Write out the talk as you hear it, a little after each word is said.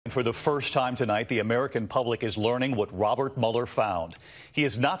For the first time tonight, the American public is learning what Robert Mueller found. He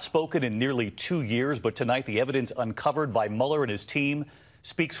has not spoken in nearly 2 years, but tonight the evidence uncovered by Mueller and his team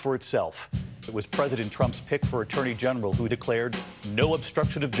speaks for itself. It was President Trump's pick for Attorney General who declared no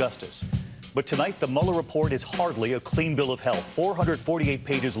obstruction of justice. But tonight, the Mueller report is hardly a clean bill of health, 448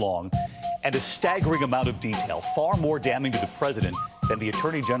 pages long, and a staggering amount of detail, far more damning to the president than the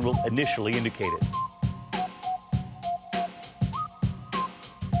Attorney General initially indicated.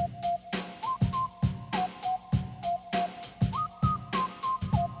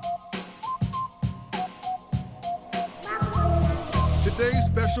 Today,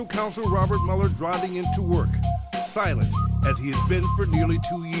 Special Counsel Robert Mueller driving into work, silent as he has been for nearly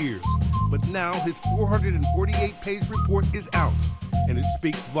 2 years. But now his 448-page report is out, and it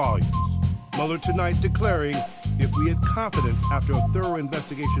speaks volumes. Mueller tonight declaring, if we had confidence after a thorough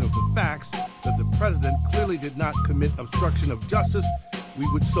investigation of the facts that the president clearly did not commit obstruction of justice, we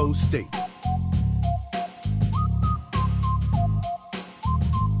would so state.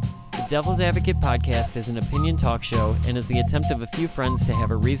 The Devil's Advocate podcast is an opinion talk show and is the attempt of a few friends to have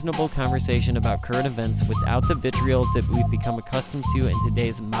a reasonable conversation about current events without the vitriol that we've become accustomed to in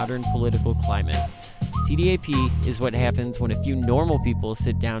today's modern political climate. TDAP is what happens when a few normal people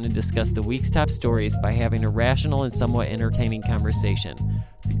sit down and discuss the week's top stories by having a rational and somewhat entertaining conversation.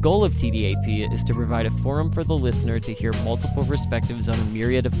 The goal of TDAP is to provide a forum for the listener to hear multiple perspectives on a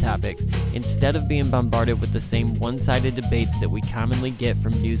myriad of topics, instead of being bombarded with the same one-sided debates that we commonly get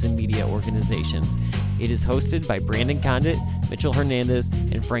from news and media organizations. It is hosted by Brandon Condit, Mitchell Hernandez,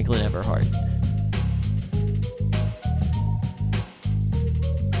 and Franklin Everhart.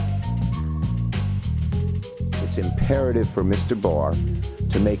 It's imperative for Mr. Barr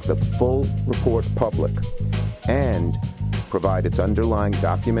to make the full report public and provide its underlying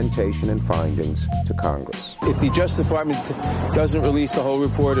documentation and findings to Congress. If the Justice Department doesn't release the whole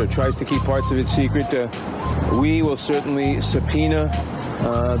report or tries to keep parts of it secret, we will certainly subpoena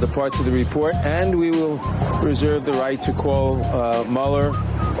the parts of the report, and we will reserve the right to call Mueller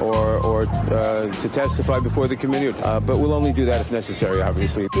or to testify before the committee. But we'll only do that if necessary,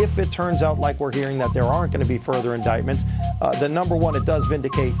 obviously. If it turns out, like we're hearing, that there aren't going to be further indictments, then number one, it does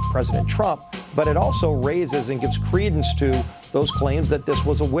vindicate President Trump, but it also raises and gives credence to those claims that this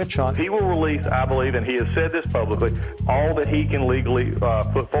was a witch hunt. He will release, I believe, and he has said this publicly, all that he can legally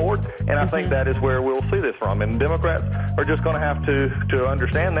put forward, and I think that is where we'll see this from. And Democrats are just going to have to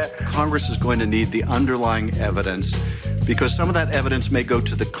understand that. Congress is going to need the underlying evidence, because some of that evidence may go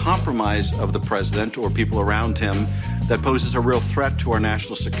to the compromise of the president or people around him that poses a real threat to our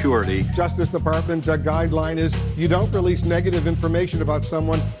national security. Justice Department guideline is you don't release negative information about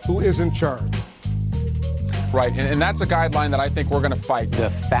someone who is in charge. Right, and that's a guideline that I think we're going to fight. The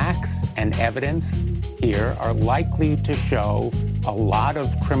facts and evidence here are likely to show a lot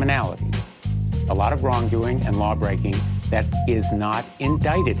of criminality, a lot of wrongdoing and lawbreaking that is not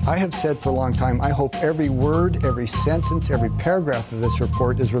indicted. I have said for a long time, I hope every word, every sentence, every paragraph of this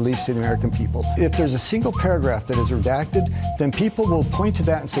report is released to the American people. If there's a single paragraph that is redacted, then people will point to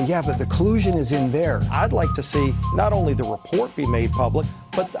that and say, yeah, but the collusion is in there. I'd like to see not only the report be made public,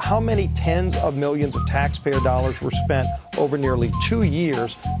 but how many tens of millions of taxpayer dollars were spent over nearly 2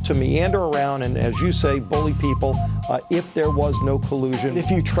 years to meander around and, as you say, bully people if there was no collusion.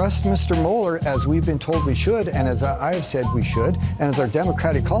 If you trust Mr. Mueller, as we've been told we should, and as I have said we should, and as our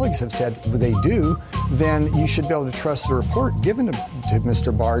Democratic colleagues have said they do, then you should be able to trust the report given to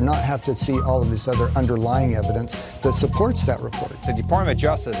Mr. Barr, not have to see all of this other underlying evidence that supports that report. The Department of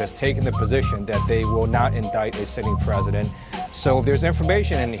Justice has taken the position that they will not indict a sitting president. So if there's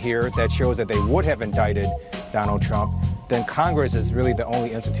information in here that shows that they would have indicted Donald Trump, then Congress is really the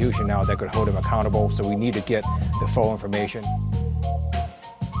only institution now that could hold him accountable. So we need to get the full information.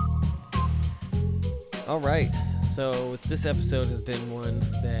 All right. So this episode has been one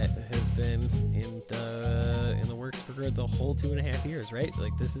that has been in the works for the whole 2.5 years, right?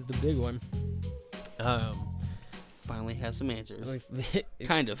 Like, this is the big one. Finally has some answers.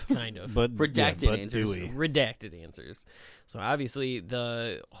 Kind of. But redacted answers. Redacted answers. So obviously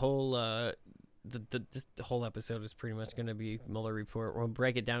the whole this whole episode is pretty much going to be Mueller report. We'll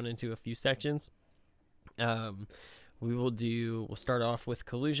break it down into a few sections. We'll start off with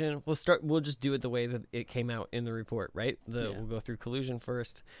collusion. We'll just do it the way that it came out in the report, right? We'll go through collusion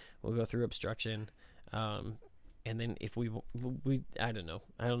first. We'll go through obstruction. And then if we I don't know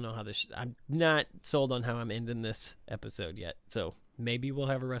how this, I'm not sold on how I'm ending this episode yet. So maybe we'll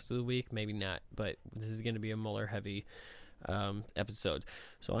have a rest of the week, maybe not. But this is going to be a Mueller heavy episode.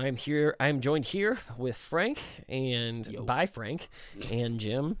 So I'm joined here with Frank and by Frank and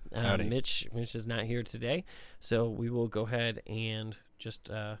Jim. Mitch is not here today, so we will go ahead and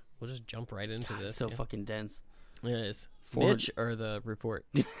we'll just jump right into this. So fucking dense. It is. Mitch or the report?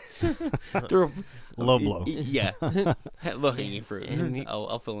 Low blow. Yeah. Low hanging fruit.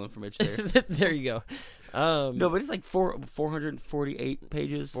 I'll fill in for Mitch there. There you go. No, but it's like 448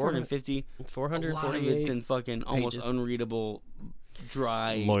 pages, 450. 448 a lot of it's in fucking almost unreadable,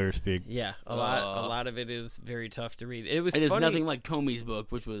 dry lawyer speak. Yeah, a lot of it is very tough to read. It was funny. It's nothing like Comey's book,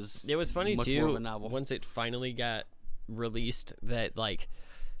 which was funny much too. more of a novel. Once it finally got released, that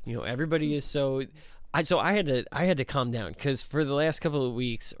everybody is so. I had to calm down because for the last couple of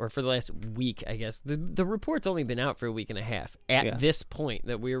weeks, or for the last week, I guess the report's only been out for a week and a half at this point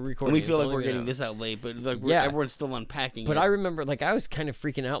that we're recording. And we feel like we're getting this out late, but everyone's still unpacking. But I remember, I was kind of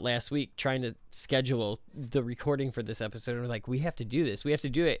freaking out last week trying to schedule the recording for this episode, and we're like, we have to do this, we have to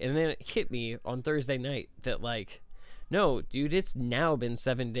do it, and then it hit me on Thursday night that no, dude, it's now been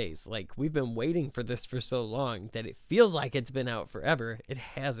 7 days. We've been waiting for this for so long that it feels like it's been out forever. It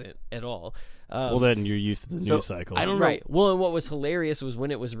hasn't at all. Well, then you're used to the news cycle. I don't know. Right. Well, and what was hilarious was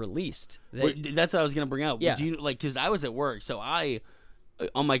when it was released. That's what I was going to bring out. Yeah. Do you, because I was at work, so I,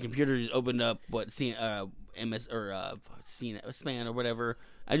 on my computer, just opened up MS or SPAN or whatever.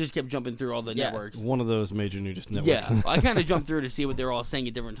 I just kept jumping through all the networks. One of those major news networks. Yeah, I kind of jumped through to see what they were all saying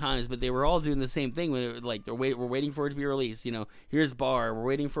at different times, but they were all doing the same thing. When we're waiting for it to be released. Here's Barr. We're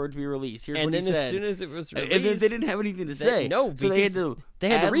waiting for it to be released. Here's what he said. And then as soon as it was released, and then they didn't have anything to say. No, so they had to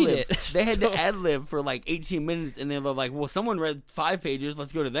read it. They had to ad lib for 18 minutes, and then they're like, "Well, someone read 5 pages.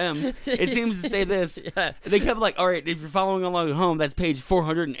 Let's go to them." It seems to say this. Yeah. They kept all right, if you're following along at home, that's page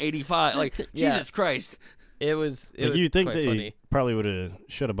 485. Jesus Christ. It was you think quite they funny. Probably would have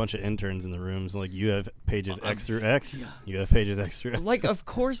shut a bunch of interns in the rooms. You have pages X through X. You have pages X through X. Of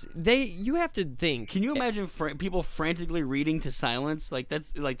course, you have to think. Can you imagine people frantically reading to silence?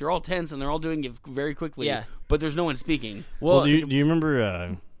 That's they're all tense and they're all doing it very quickly. Yeah. But there's no one speaking. Well, do you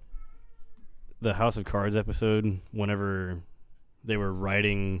remember the House of Cards episode? Whenever they were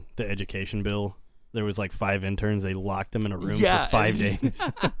writing the education bill, there was 5 interns. They locked them in a room for 5 days.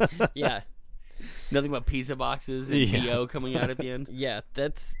 Yeah. Nothing but pizza boxes and BO coming out at the end. Yeah,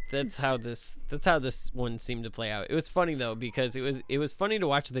 that's how this one seemed to play out. It was funny though because it was funny to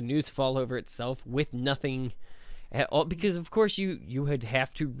watch the news fall over itself with nothing at all, because of course you would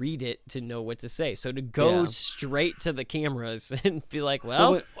have to read it to know what to say. So to go straight to the cameras and be like,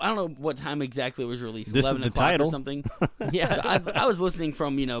 well, so I don't know what time exactly it was released. This 11 is the o'clock title. Or something. Yeah, so I was listening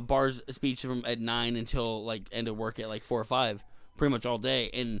from Barr's speech from at 9 until end of work at 4 or 5, pretty much all day,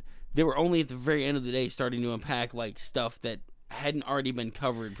 and they were only at the very end of the day starting to unpack stuff that hadn't already been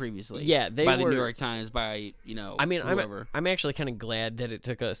covered previously. Yeah, by the New York Times, by I mean, whoever. I'm actually kind of glad that it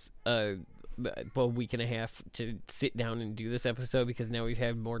took us a week and a half to sit down and do this episode, because now we've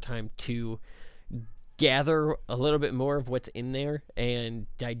had more time to gather a little bit more of what's in there and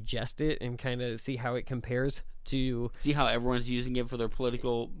digest it and kind of see how it compares to see how everyone's using it for their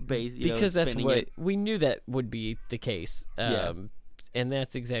political base. Because that's what it. We knew that would be the case. And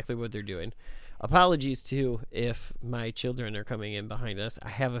that's exactly what they're doing. Apologies too if my children are coming in behind us. I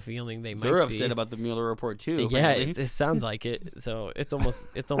have a feeling they might be. They're upset about the Mueller report too. Yeah, it sounds like it. So it's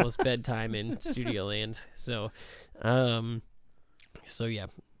almost bedtime in Studio Land. So, yeah,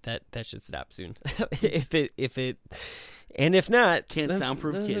 that should stop soon. if it, and if not, can't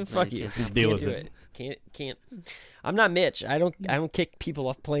soundproof kids. Fuck you. Deal with this. Can't. I'm not Mitch. I don't kick people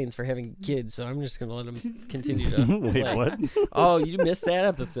off planes for having kids, so I'm just gonna let them continue to. Wait, play. what? Oh, you missed that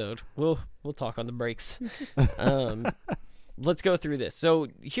episode. We'll talk on the breaks. Let's go through this. So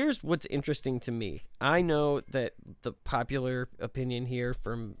here's what's interesting to me. I know that the popular opinion here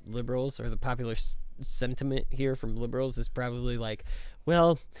from liberals, or the popular sentiment here from liberals, is probably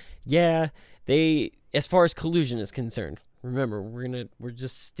well, yeah, they, as far as collusion is concerned. Remember, we're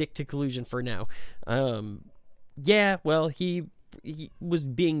just stick to collusion for now. Yeah, well, he was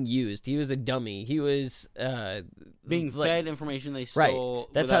being used. He was a dummy. He was being fed information they stole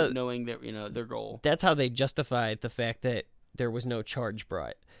without knowing their goal. That's how they justified the fact that there was no charge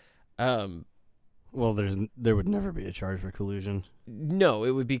brought. Well, there would never be a charge for collusion. No,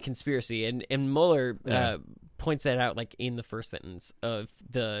 it would be conspiracy, and Mueller points that out in the first sentence of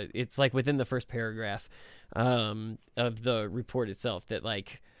it's within the first paragraph of the report itself, that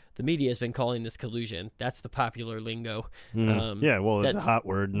the media has been calling this collusion. That's the popular lingo. Yeah, well, it's a hot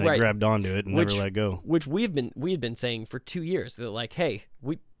word, and they grabbed onto it and never let go. Which we had been saying for 2 years. That hey,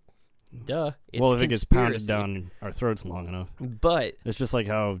 it's well, if it gets conspiracy. pounded down our throats long enough. But it's just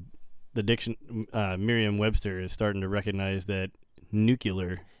how Merriam-Webster is starting to recognize that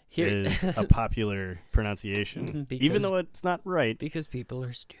nuclear is a popular pronunciation, even though it's not right. Because people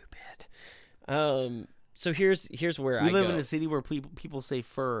are stupid. So here's where we I live go. in a city where people say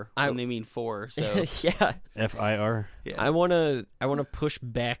fur when they mean for. So yeah, FIR. Yeah. I wanna push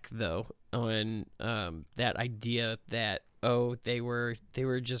back though on that idea that they were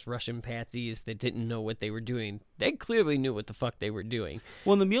just Russian patsies that didn't know what they were doing. They clearly knew what the fuck they were doing.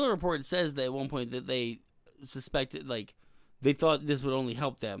 Well, the Mueller report says that at one point that they suspected, like, they thought this would only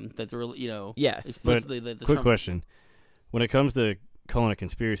help them. That they're, explicitly. But quick question: when it comes to calling a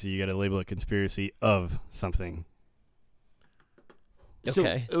conspiracy, you got to label a conspiracy of something.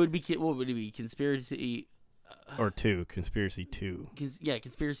 Okay, so it would be, what would it be? Conspiracy conspiracy to.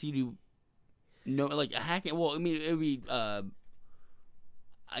 Conspiracy to. No, like a hacking. Well, I mean, it would be. I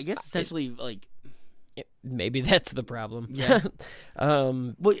guess essentially like. Maybe that's the problem. Yeah.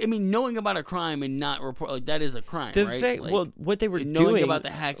 Well, I mean, knowing about a crime and not report that is a crime, right? What they were knowing doing about the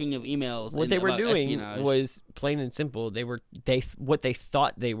hacking of emails. What they were doing espionage. was plain and simple. What they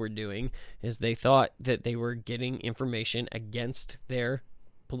thought they were doing is they thought that they were getting information against their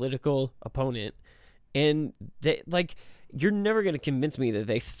political opponent, and they You're never going to convince me that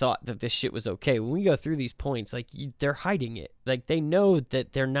they thought that this shit was okay. When we go through these points, they're hiding it. Like, they know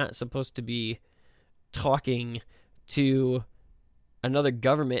that they're not supposed to be talking to another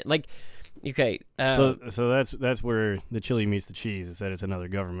government. So that's where the chili meets the cheese, is that it's another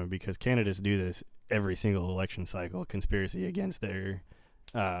government, because candidates do this every single election cycle, conspiracy against their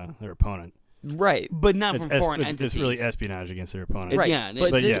opponent. Right, but not from foreign entities. It's really espionage against their opponent. Right, yeah.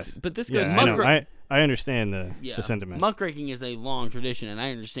 But this goes. I understand the sentiment. Muckraking is a long tradition, and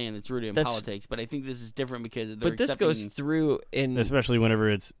I understand it's rooted in politics. But I think this is different because they're. But this goes through in, especially whenever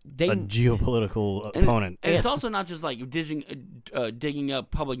it's a geopolitical opponent, and it's also not just like digging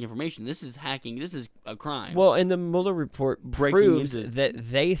up public information. This is hacking. This is a crime. Well, and the Mueller report proves that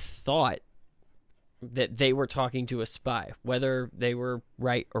they thought that they were talking to a spy, whether they were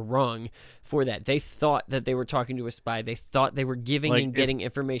right or wrong for that. They thought that they were talking to a spy. They thought they were giving and getting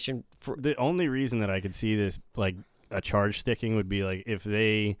information. The only reason that I could see this, like, a charge sticking would be, like, if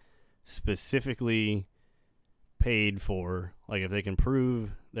they specifically paid for, like, if they can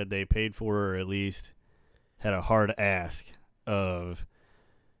prove that they paid for, or at least had a hard ask of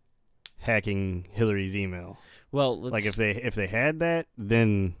hacking Hillary's email. Well, like, if they had that,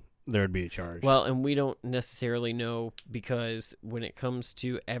 then there would be a charge. Well, and we don't necessarily know, because when it comes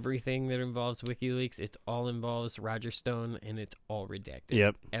to everything that involves WikiLeaks, it all involves Roger Stone, and it's all redacted.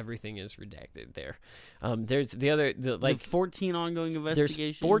 Yep. Everything is redacted there. There's the 14 ongoing investigations.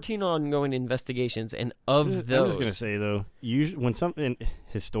 There's 14 ongoing investigations, and of those, I'm just gonna say though, when something,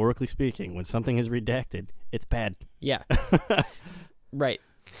 historically speaking, when something is redacted, it's bad. Yeah. Right.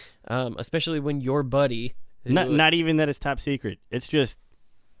 Especially when your buddy. Not even that it's top secret. It's just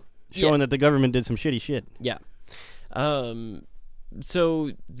showing that the government did some shitty shit. Yeah.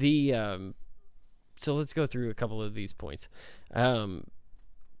 So let's go through a couple of these points. The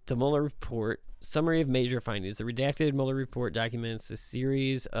Mueller report, summary of major findings. The redacted Mueller report documents a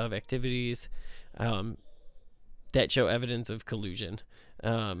series of activities that show evidence of collusion.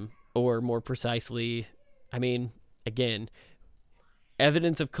 Or more precisely,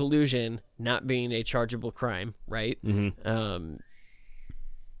 evidence of collusion not being a chargeable crime, right? Mm-hmm.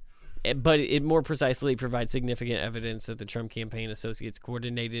 But it more precisely provides significant evidence that the Trump campaign associates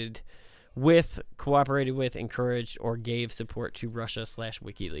coordinated with, cooperated with, encouraged, or gave support to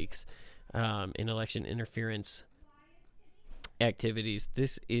Russia/WikiLeaks in election interference activities.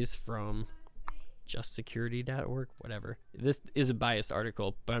 This is from justsecurity.org, whatever. This is a biased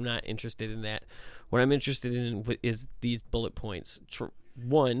article, but I'm not interested in that. What I'm interested in is these bullet points.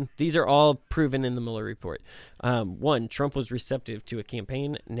 One, these are all proven in the Mueller report. One, Trump was receptive to a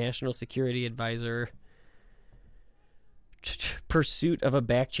campaign national security advisor pursuit of a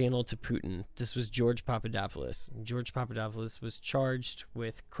back channel to Putin. This was George Papadopoulos. George Papadopoulos was charged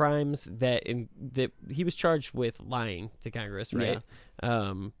with crimes that he was charged with lying to Congress, right?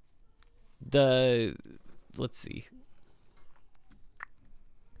 Yeah. Let's see.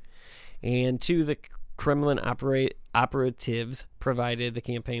 And two, the Kremlin operatives provided the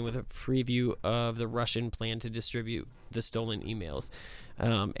campaign with a preview of the Russian plan to distribute the stolen emails.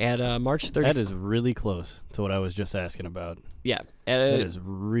 At March 30th... That is really close to what I was just asking about. Yeah. That is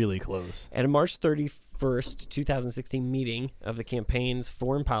really close. At a March 31st, 2016 meeting of the campaign's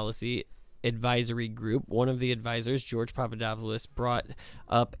foreign policy advisory group, one of the advisors, George Papadopoulos, brought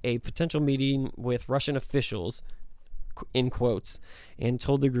up a potential meeting with Russian officials, in quotes, and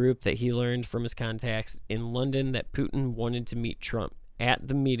told the group that he learned from his contacts in London that Putin wanted to meet Trump at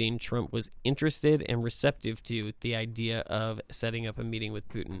the meeting, Trump was interested and receptive to the idea of setting up a meeting with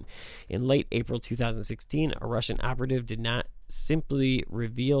Putin. In late April 2016, a Russian operative did not simply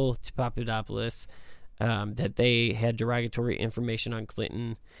reveal to Papadopoulos that they had derogatory information on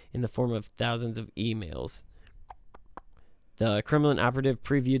Clinton in the form of thousands of emails. The Kremlin operative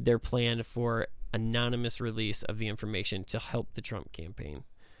previewed their plan for anonymous release of the information to help the Trump campaign.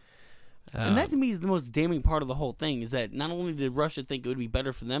 And that to me is the most damning part of the whole thing, is that not only did Russia think it would be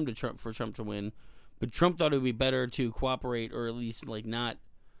better for them for Trump to win, but Trump thought it would be better to cooperate or at least like not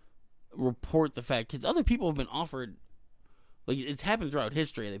report the fact, because other people have been offered, like it's happened throughout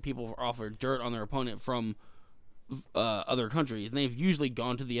history that people have offered dirt on their opponent from other countries, and they've usually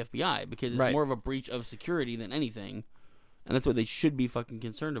gone to the FBI because it's more of a breach of security than anything, and that's what they should be fucking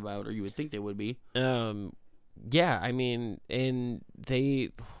concerned about, or you would think they would be. Yeah, I mean, and they,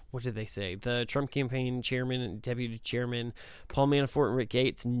 what did they say? The Trump campaign chairman and deputy chairman, Paul Manafort and Rick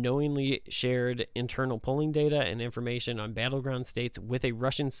Gates, knowingly shared internal polling data and information on battleground states with a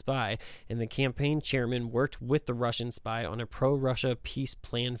Russian spy, and the campaign chairman worked with the Russian spy on a pro-Russia peace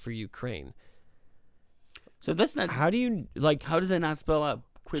plan for Ukraine. So that's not... How does that not spell out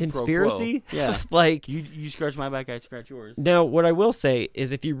conspiracy? Yeah. Like, you scratch my back, I scratch yours. Now, what I will say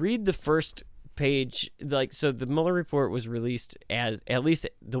is if you read the first page, like, so the Mueller report was released as, at least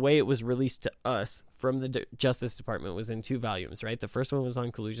the way it was released to us from the Justice Department, was in 2 volumes, right? The first one was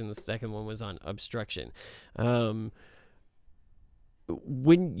on collusion, the second one was on obstruction.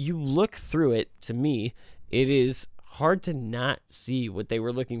 When you look through it, to me, it is hard to not see what they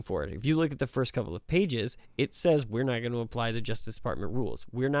were looking for. If you look at the first couple of pages, it says we're not going to apply the Justice Department rules.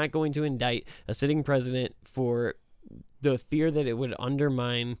 We're not going to indict a sitting president for the fear that it would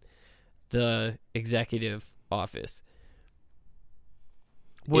undermine the executive office.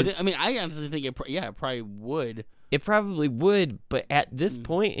 I mean, I honestly think it probably would. It probably would, but at this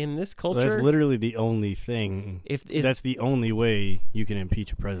point in this culture... That's literally the only thing. That's the only way you can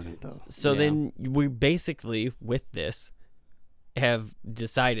impeach a president, though. So then we basically, with this, have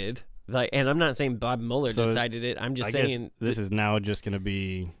decided... and I'm not saying Bob Mueller decided it. I'm just saying... This is now just going to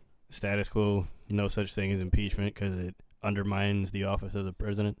be status quo, no such thing as impeachment, because it undermines the office of the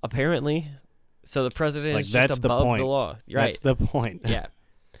president. Apparently. So the president is just above the law. Right. That's the point. Yeah.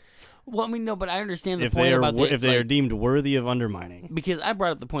 Well, I mean, no, but I understand the point about if they are deemed worthy of undermining. Because I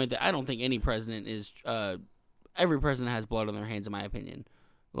brought up the point that I don't think any president is... every president has blood on their hands, in my opinion.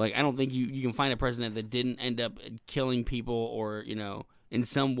 Like, I don't think you can find a president that didn't end up killing people or, in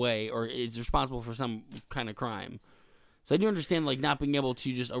some way, or is responsible for some kind of crime. So I do understand, like, not being able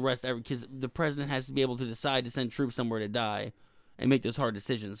to just arrest because the president has to be able to decide to send troops somewhere to die and make those hard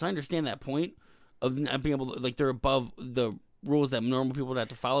decisions. So I understand that point of not being able to, like, they're above the rules that normal people would have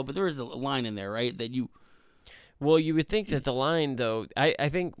to follow, but there is a line in there, right? That you... Well, you would think that the line, though, I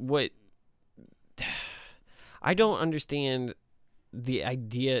think what... I don't understand the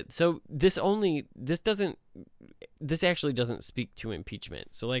idea... So this actually doesn't speak to impeachment.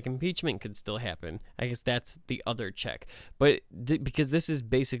 So, like, impeachment could still happen. I guess that's the other check. But because this is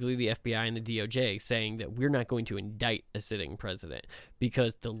basically the FBI and the DOJ saying that we're not going to indict a sitting president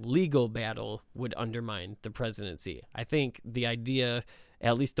because the legal battle would undermine the presidency. I think the idea,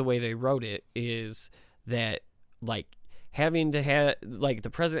 at least the way they wrote it, is that, like, having to have, like, the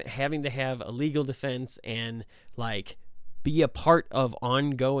president having to have a legal defense and, like, be a part of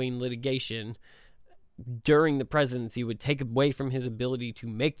ongoing litigation during the presidency would take away from his ability to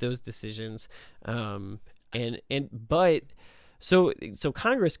make those decisions. But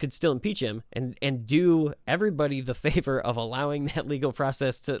Congress could still impeach him and do everybody the favor of allowing that legal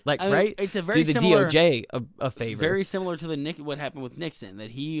process to, like, right? It's a very do the similar, DOJ a favor. Very similar to what happened with Nixon,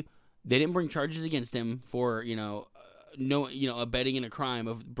 that they didn't bring charges against him for, abetting in a crime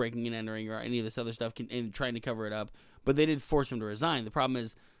of breaking and entering or any of this other stuff and trying to cover it up. But they did force him to resign. The problem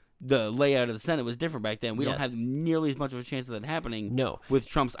is the layout of the Senate was different back then. We don't have nearly as much of a chance of that happening with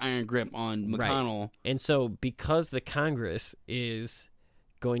Trump's iron grip on McConnell. Right. And so because the Congress is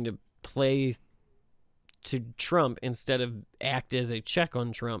going to play to Trump instead of act as a check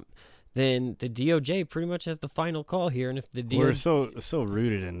on Trump, then the DOJ pretty much has the final call here. And if the DOJ... We're so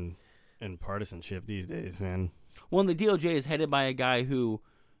rooted in partisanship these days, man. Well, and the DOJ is headed by a guy who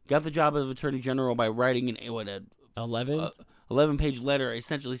got the job of Attorney General by writing an 11-page letter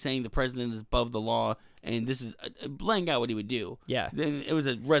essentially saying the president is above the law, and this is laying out what he would do. Yeah. Then it was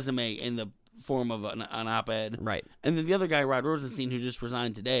a resume in the form of an op-ed. Right. And then the other guy, Rod Rosenstein, who just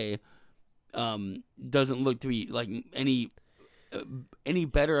resigned today, doesn't look to be like any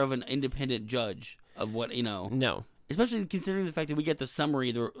better of an independent judge of what, No. Especially considering the fact that we get the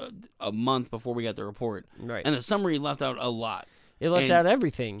summary a month before we got the report. Right. And the summary left out a lot. It left out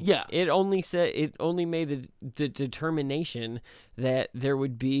everything. Yeah. It only made the determination that there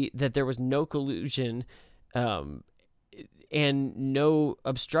was no collusion and no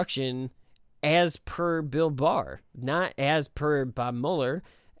obstruction as per Bill Barr, not as per Bob Mueller.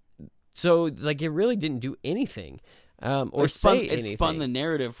 So, like, it really didn't do anything or say anything. It spun the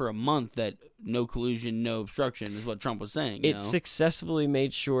narrative for a month that no collusion, no obstruction is what Trump was saying. It successfully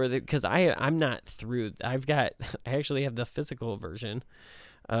made sure that, because I'm not through. I actually have the physical version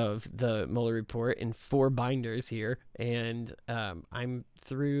of the Mueller report in 4 binders here, and I'm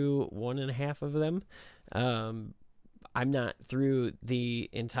through 1.5 of them. I'm not through the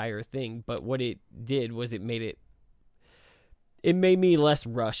entire thing, but what it did was it made me less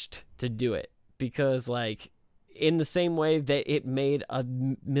rushed to do it, because, like, in the same way that it made a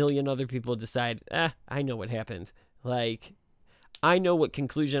million other people decide, I know what happened. Like, I know what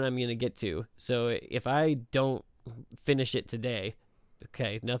conclusion I'm going to get to. So if I don't finish it today,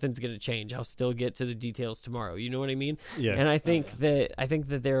 okay, nothing's going to change. I'll still get to the details tomorrow. You know what I mean? Yeah. And I think that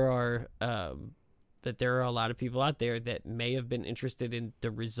there are a lot of people out there that may have been interested in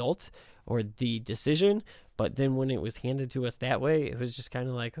the result or the decision, but then when it was handed to us that way, it was just kind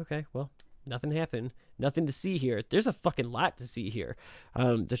of like, okay, well, nothing happened. Nothing to see here. There's a fucking lot to see here.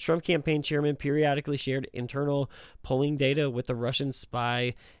 The Trump campaign chairman periodically shared internal polling data with the Russian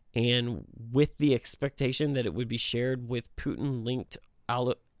spy, and with the expectation that it would be shared with Putin-linked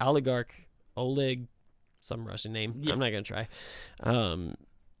oligarch Oleg, some Russian name. Yeah. I'm not going to try.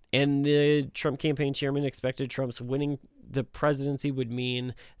 And the Trump campaign chairman expected Trump's winning the presidency would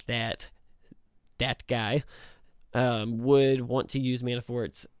mean that guy would want to use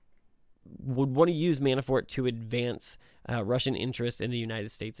Manafort to advance Russian interests in the United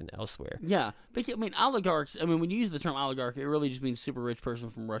States and elsewhere. Yeah, but I mean, oligarchs. I mean, when you use the term oligarch, it really just means super rich person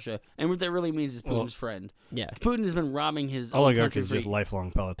from Russia, and what that really means is Putin's friend. Yeah, Putin has been robbing his oligarch own is just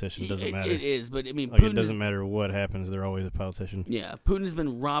lifelong politician. Doesn't matter. It is, but I mean, like, Putin it doesn't matter what happens. They're always a politician. Yeah, Putin has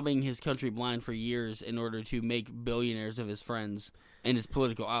been robbing his country blind for years in order to make billionaires of his friends and his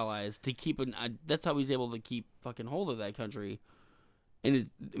political allies to keep that's how he's able to keep fucking hold of that country.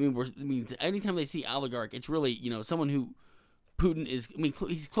 And anytime they see oligarch, it's really, someone who Putin is. I mean,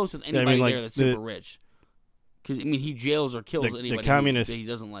 he's close with anybody there that's super rich. Because he jails or kills anybody that he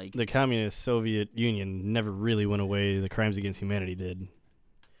doesn't like. The communist Soviet Union never really went away. The crimes against humanity did.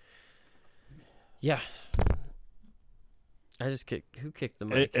 Yeah. Who kicked the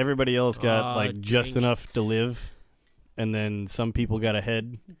mic? Everybody else got just enough to live, and then some people got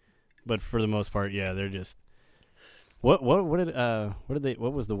ahead. But for the most part, yeah, they're just. What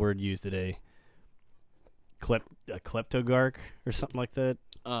was the word used today? A kleptogarch or something like that?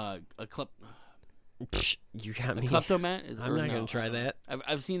 You got me. A kleptomat? I'm not going to try that.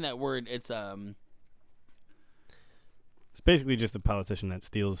 I've seen that word. It's basically just a politician that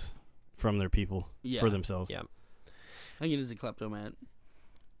steals from their people for themselves. Yeah. I think it is a kleptomat.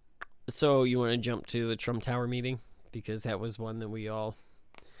 So you want to jump to the Trump Tower meeting? Because that was one that we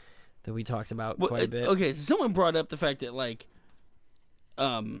talked about quite a bit. Okay, so someone brought up the fact that, like,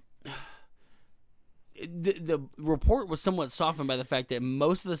 the report was somewhat softened by the fact that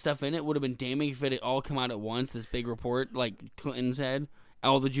most of the stuff in it would have been damning if it had all come out at once, this big report, like Clinton said.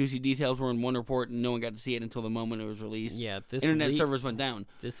 All the juicy details were in one report, and no one got to see it until the moment it was released. Yeah, Internet servers went down.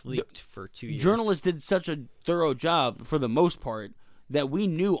 This leaked for 2 years. Journalists did such a thorough job, for the most part, that we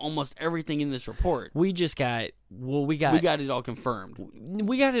knew almost everything in this report. We got it all confirmed.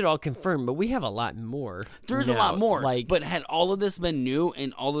 We got it all confirmed, but we have a lot more. There's a lot more. But had all of this been new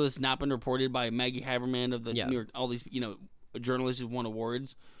and all of this not been reported by Maggie Haberman of the New York, all these journalists who've won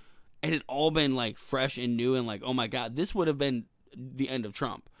awards, and it all been like fresh and new and like, oh my God, this would have been the end of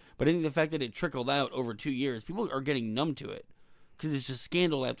Trump. But I think the fact that it trickled out over 2 years, people are getting numb to it because it's just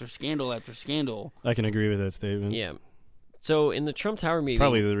scandal after scandal after scandal. I can agree with that statement. Yeah. So in the Trump Tower meeting,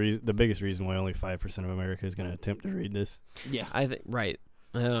 probably the biggest reason why only 5% of America is going to attempt to read this. Yeah, I think right.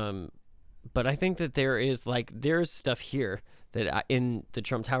 But I think that there's stuff here that in the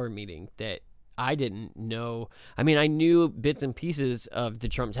Trump Tower meeting that I didn't know. I mean, I knew bits and pieces of the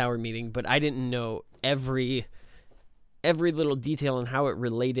Trump Tower meeting, but I didn't know every little detail on how it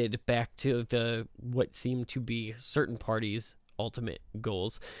related back to what seemed to be certain parties' ultimate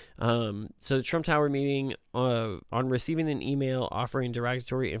goals. So the Trump Tower meeting, on receiving an email offering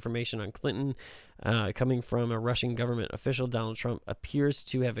derogatory information on Clinton coming from a Russian government official, Donald Trump appears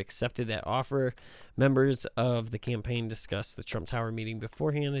to have accepted that offer. Members of the campaign discussed the Trump Tower meeting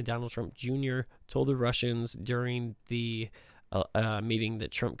beforehand, and Donald Trump Jr. told the Russians during the meeting that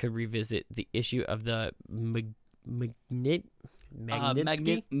Trump could revisit the issue of the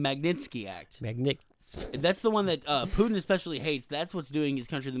Magnitsky Act. That's the one that Putin especially hates. That's what's doing his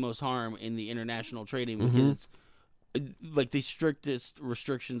country the most harm in the international trading, because it's like the strictest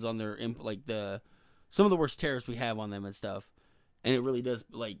restrictions on their some of the worst tariffs we have on them and stuff. And it really does,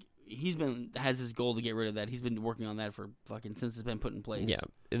 like, has his goal to get rid of that. He's been working on that for since it's been put in place. Yeah.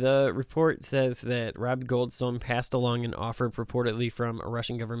 The report says that Rob Goldstone passed along an offer purportedly from a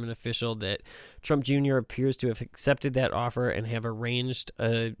Russian government official, that Trump Jr. appears to have accepted that offer and have arranged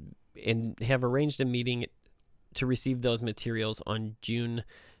a meeting to receive those materials on June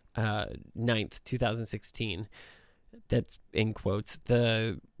 9th, 2016. That's in quotes.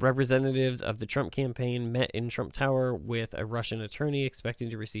 The representatives of the Trump campaign met in Trump Tower with a Russian attorney, expecting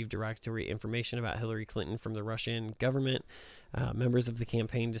to receive derogatory information about Hillary Clinton from the Russian government. Members of the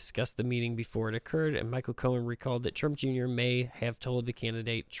campaign discussed the meeting before it occurred, and Michael Cohen recalled that Trump Jr. may have told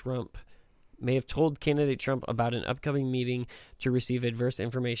candidate Trump about an upcoming meeting to receive adverse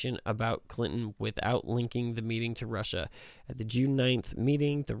information about Clinton without linking the meeting to Russia. At the June 9th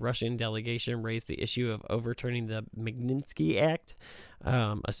meeting, the Russian delegation raised the issue of overturning the Magnitsky Act,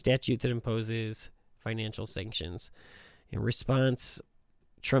 a statute that imposes financial sanctions. In response,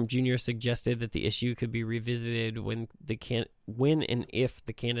 Trump Jr. suggested that the issue could be revisited when and if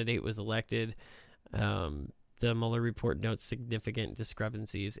the candidate was elected. The Mueller report notes significant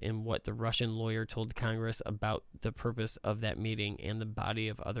discrepancies in what the Russian lawyer told Congress about the purpose of that meeting and the body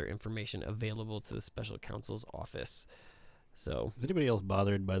of other information available to the special counsel's office. So, is anybody else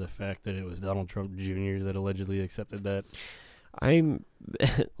bothered by the fact that it was Donald Trump Jr. that allegedly accepted that? I'm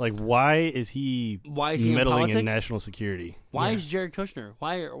like, why is he meddling in national security? Why is Jared Kushner?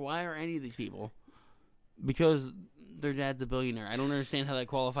 Why are any of these people? Because their dad's a billionaire. I don't understand how that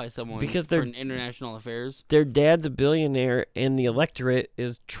qualifies someone for international affairs. Their dad's a billionaire, and the electorate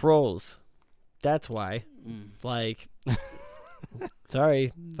is trolls. That's why. Like,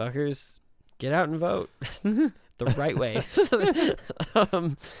 sorry, fuckers, get out and vote the right way.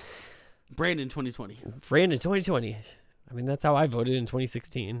 Brandon 2020. Brandon 2020. I mean, that's how I voted in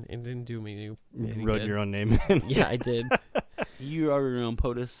 2016. It didn't do me any wrote good. Your own name in. Yeah, I did. You are your own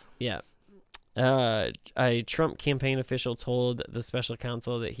POTUS. Yeah. A Trump campaign official told the special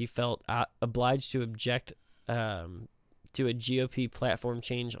counsel that he felt obliged to object to a GOP platform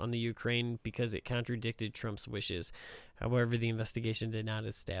change on the Ukraine because it contradicted Trump's wishes. However, the investigation did not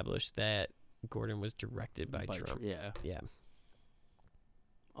establish that Gordon was directed by Trump. Yeah.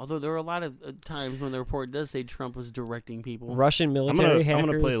 Although there were a lot of times when the report does say Trump was directing people. Russian military hackers. I'm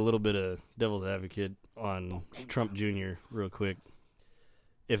going to play a little bit of devil's advocate on Trump Jr. real quick.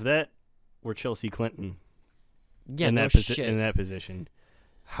 If that were Chelsea Clinton in that position,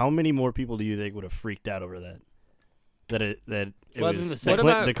 how many more people do you think would have freaked out over that? That it was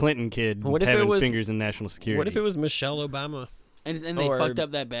the Clinton kid having fingers in national security. What if it was Michelle Obama? And they fucked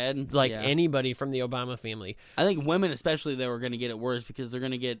up that bad? Like anybody from the Obama family. I think women especially, though, are going to get it worse because they're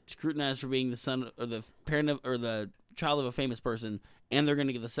going to get scrutinized for being the son or the parent of, or the child of a famous person, and they're going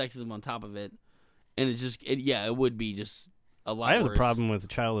to get the sexism on top of it. And it's just, it would be just a lot worse. I have the problem with the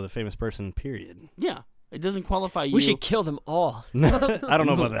child of a famous person, period. Yeah. It doesn't qualify you. We should kill them all. I don't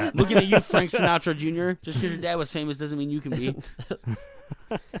know about that. Looking at you, Frank Sinatra Jr., just because your dad was famous doesn't mean you can be.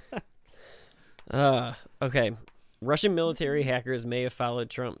 Okay. Russian military hackers may have followed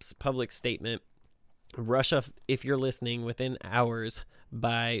Trump's public statement, Russia, if you're listening, within hours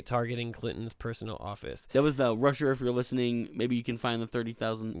by targeting Clinton's personal office. That was the Russia, if you're listening, maybe you can find the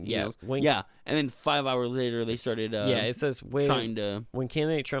 30,000 emails. And then 5 hours later, they started it says trying to... When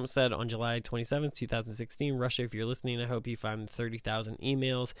candidate Trump said on July 27th, 2016, Russia, if you're listening, I hope you find 30,000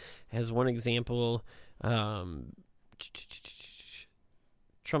 emails. As one example,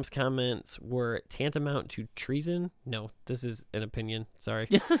 Trump's comments were tantamount to treason. No, this is an opinion. Sorry.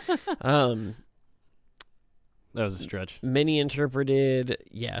 That was a stretch. Many interpreted,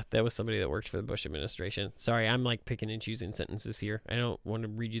 that was somebody that worked for the Bush administration. Sorry, I'm like picking and choosing sentences here. I don't want to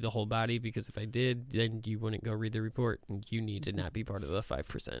read you the whole body because if I did, then you wouldn't go read the report. And you need to not be part of the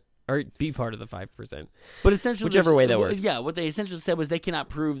 5%. Or be part of the 5%. But essentially, whichever way that works. Yeah, what they essentially said was they cannot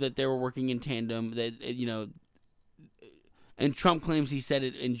prove that they were working in tandem. That and Trump claims he said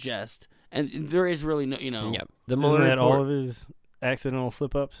it in jest. And there is really no, Yeah. Isn't that all of his accidental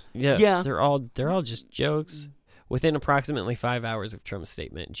slip-ups? Yeah. They're all just jokes. Within approximately 5 hours of Trump's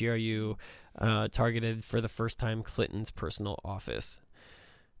statement, GRU targeted for the first time Clinton's personal office.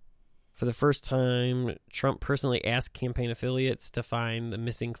 For the first time, Trump personally asked campaign affiliates to find the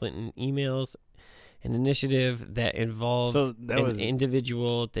missing Clinton emails, an initiative that involved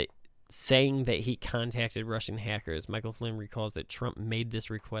individual that saying that he contacted Russian hackers. Michael Flynn recalls that Trump made this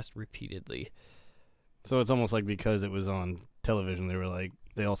request repeatedly. So it's almost like because it was on television.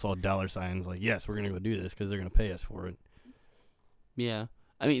 They all saw dollar signs like, yes, we're going to go do this because they're going to pay us for it. Yeah.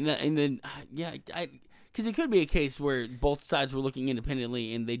 I mean, because it could be a case where both sides were looking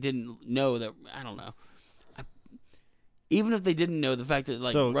independently and they didn't know that. I don't know. Even if they didn't know the fact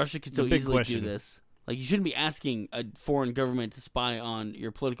that Russia could so easily do this, you shouldn't be asking a foreign government to spy on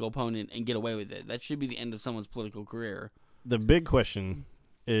your political opponent and get away with it. That should be the end of someone's political career. The big question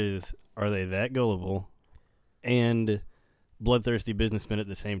is, are they that gullible and bloodthirsty businessmen at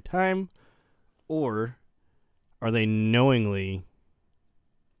the same time, or are they knowingly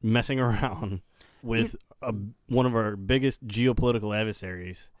messing around with one of our biggest geopolitical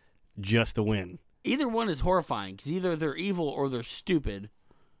adversaries just to win? Either one is horrifying because either they're evil or they're stupid,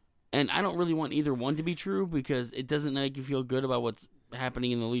 and I don't really want either one to be true because it doesn't make you feel good about what's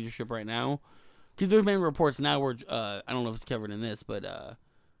happening in the leadership right now. Because there have been reports now where I don't know if it's covered in this, but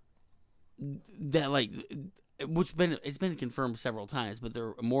that it's been confirmed several times, but there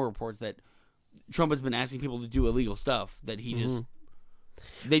are more reports that Trump has been asking people to do illegal stuff that he just.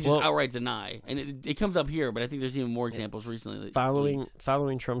 They just outright deny, and it comes up here. But I think there's even more examples recently.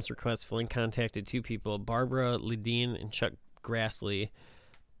 Following Trump's request, Flynn contacted two people, Barbara Ledeen and Chuck Grassley,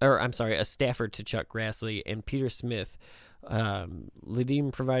 a staffer to Chuck Grassley, and Peter Smith.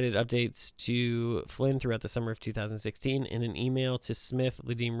 Ledeen provided updates to Flynn throughout the summer of 2016. In an email to Smith,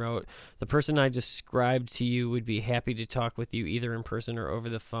 Ledeen wrote, "The person I described to you would be happy to talk with you either in person or over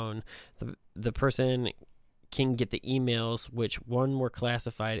the phone. The person can get the emails, which one were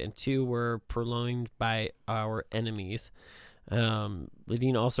classified and two were purloined by our enemies."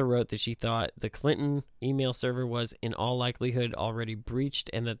 Ledeen also wrote that she thought the Clinton email server was in all likelihood already breached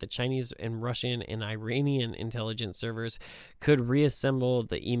and that the Chinese and Russian and Iranian intelligence servers could reassemble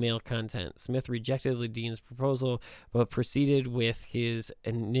the email content. Smith rejected Ledeen's proposal but proceeded with his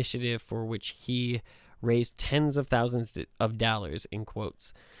initiative, for which he raised tens of thousands of dollars, in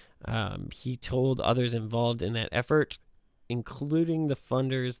quotes. He told others involved in that effort, including the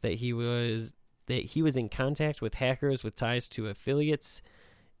funders, that he was in contact with hackers with ties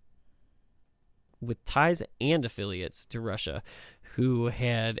and affiliates to Russia who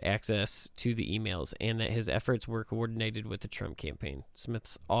had access to the emails, and that his efforts were coordinated with the Trump campaign.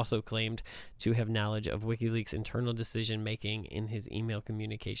 Smith also claimed to have knowledge of WikiLeaks' internal decision-making in his email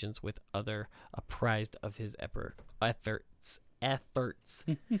communications with other apprised of his efforts.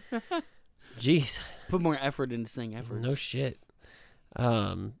 Jeez. Put more effort into saying efforts. No shit.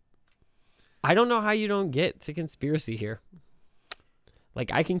 I don't know how you don't get to conspiracy here.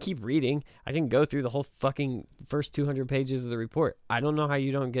 I can keep reading. I can go through the whole fucking first 200 pages of the report. I don't know how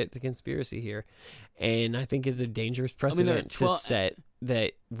you don't get to conspiracy here. And I think it's a dangerous precedent to set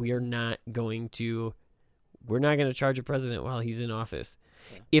that we're not going to charge a president while he's in office.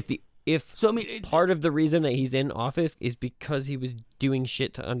 Yeah. Part of the reason that he's in office is because he was doing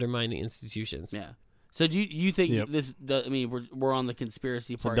shit to undermine the institutions. Yeah. So do you think this? I mean, we're on the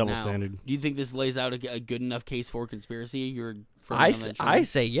conspiracy part now. It's a double standard. Do you think this lays out a good enough case for conspiracy? I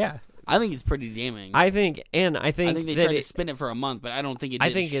say yeah. I think it's pretty damning. I think they tried to spin it for a month, but I don't think it did.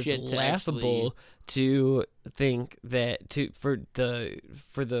 I think it's laughable to think that for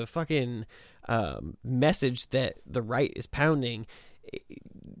the fucking message that the right is pounding.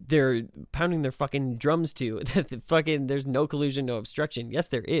 They're pounding their fucking drums to that. There's no collusion, no obstruction. Yes,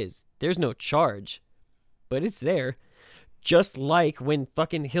 there is. There's no charge, but it's there. Just like when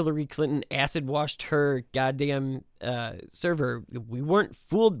fucking Hillary Clinton acid washed her goddamn server, we weren't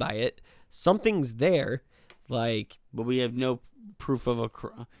fooled by it. Something's there, but we have no proof of a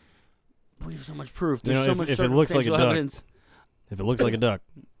crime. We have so much proof. There's so much if it looks like a duck, evidence. If it looks like a duck.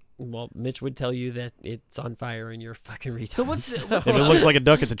 Well, Mitch would tell you that it's on fire and you're fucking retarded. So what's if it looks like a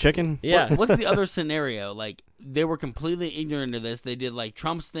duck, it's a chicken? Yeah. What's the other scenario? They were completely ignorant of this. They did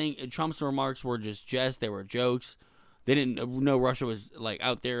Trump's thing. Trump's remarks were just jest. They were jokes. They didn't know Russia was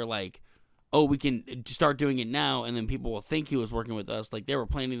out there oh, we can start doing it now, and then people will think he was working with us. They were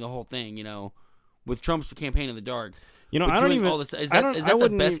planning the whole thing, with Trump's campaign in the dark. I don't even. All this, is that the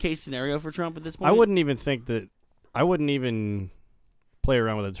best case scenario for Trump at this point? I wouldn't even play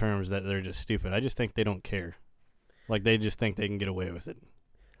around with the terms that they're just stupid. I just think they don't care. They just think they can get away with it.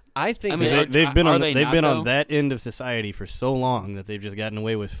 I think they've been on that end of society for so long that they've just gotten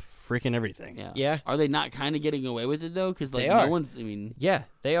away with freaking everything. Yeah. Are they not kind of getting away with it though? Because no one's. I mean, yeah,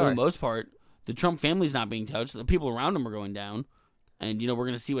 they for are. the most part. The Trump family's not being touched. The people around him are going down. And, we're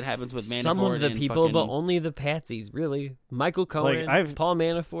going to see what happens with Manafort. Some of the people, but only the patsies, really. Michael Cohen, Paul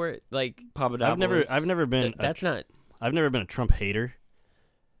Manafort, Papadopoulos. I've never been... I've never been a Trump hater.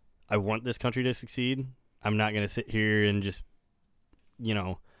 I want this country to succeed. I'm not going to sit here and just,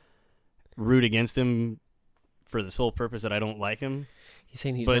 root against him for the sole purpose that I don't like him. He's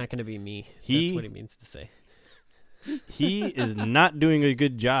saying he's But not going to be me. That's what he means to say. He is not doing a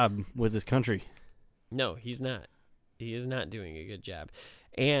good job with this country. No, he's not. He is not doing a good job.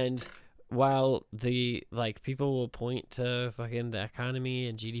 And while the people will point to fucking the economy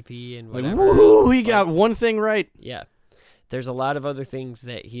and GDP and whatever, woohoo, he got one thing right. Yeah. There's a lot of other things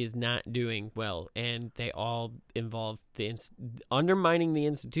that he is not doing well, and they all involve undermining the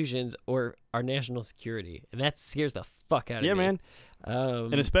institutions or our national security, and that scares the fuck out of me. Yeah, man.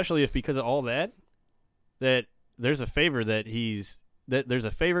 And especially if because of all that there's a favor that there's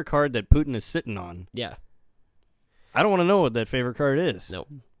a favor card that Putin is sitting on. Yeah. I don't want to know what that favor card is. Nope.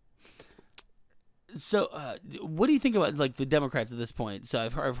 So, what do you think about the Democrats at this point? So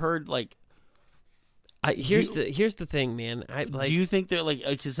I've heard here's the thing, man. Do you think they're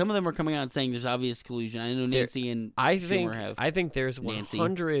because some of them are coming out and saying there's obvious collusion? I know Nancy and Schumer have. I think there's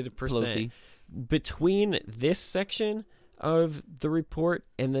 100% between this section of the report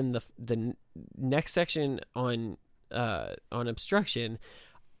and then the next section on obstruction.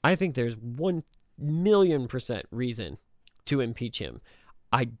 I think there's 1,000,000% reason to impeach him.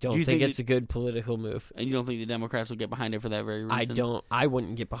 I don't think it's a good political move. And you don't think the Democrats will get behind it for that very reason? I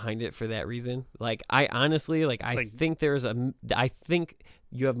wouldn't get behind it for that reason. I honestly, I think I think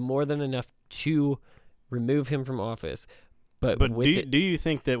you have more than enough to remove him from office. But do you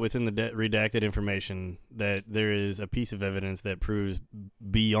think that within the redacted information that there is a piece of evidence that proves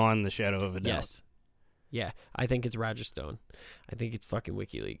beyond the shadow of a doubt? Yes. Yeah, I think it's Roger Stone. I think it's fucking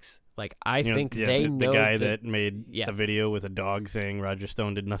WikiLeaks. I think they know the guy that made a video with a dog saying Roger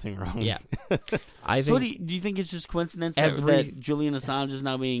Stone did nothing wrong. Yeah, So do you think it's just coincidence that Julian Assange is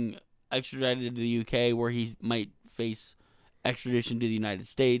now being extradited to the UK, where he might face extradition to the United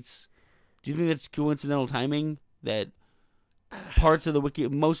States? Do you think that's coincidental timing that most of the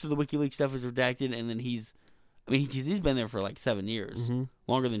WikiLeaks stuff is redacted, and then he's been there for 7 years,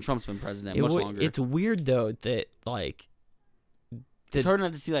 longer than Trump's been president, much longer. It's weird though that it's hard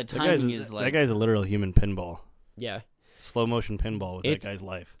not to see that timing that guy's a literal human pinball. Yeah, slow motion pinball with that guy's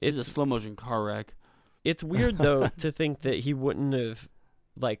life. It's a slow motion car wreck. It's weird though to think that he wouldn't have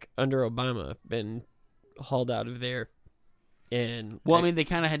under Obama been hauled out of there. And they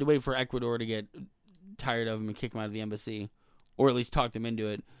kind of had to wait for Ecuador to get tired of him and kick him out of the embassy, or at least talk them into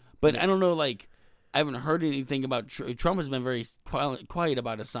it. But I don't know, I haven't heard anything about Trump has been very quiet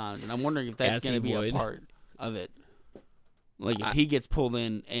about Assange, and I'm wondering if that's going to be a part of it. If he gets pulled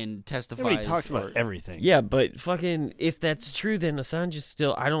in and testifies. He talks about everything. Yeah, but fucking, if that's true, then Assange is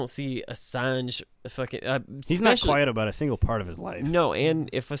still. I don't see Assange fucking. He's not quiet about a single part of his life. No, and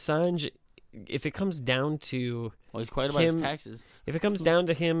if it comes down to. Well, he's quiet about his taxes. If it comes down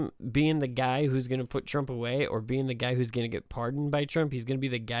to him being the guy who's going to put Trump away or being the guy who's going to get pardoned by Trump, he's going to be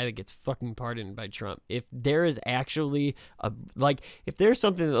the guy that gets fucking pardoned by Trump. If there is actually if there's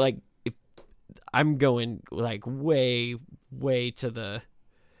something that if I'm going way, way to the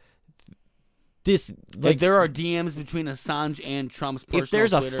this there are DMs between Assange and Trump's personal if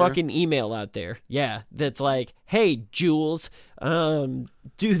there's Twitter. A fucking email out there, that's hey Jules, do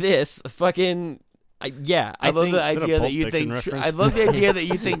this fucking. I love the idea that you think. I love the idea that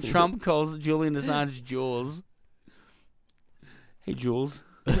you think Trump calls Julian Assange Jules. Hey, Jules.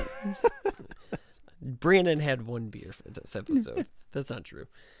 Brandon had one beer for this episode. That's not true.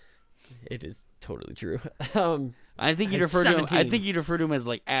 It is totally true. I think you'd refer to him. I think you'd refer to him as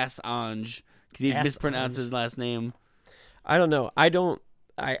Assange because he mispronounced his last name. I don't know. I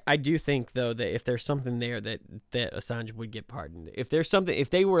do think though that if there's something there that Assange would get pardoned. If there's something, if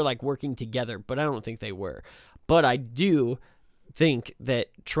they were working together, but I don't think they were. But I do think that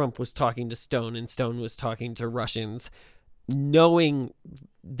Trump was talking to Stone and Stone was talking to Russians, knowing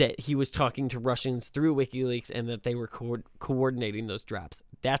that he was talking to Russians through WikiLeaks and that they were coordinating those drops.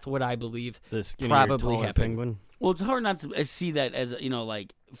 That's what I believe probably happened. Penguin. Well, it's hard not to see that as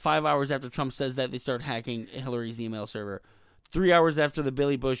 5 hours after Trump says that, they start hacking Hillary's email server. 3 hours after the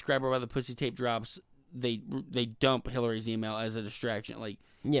Billy Bush grab her by the pussy tape drops, they dump Hillary's email as a distraction.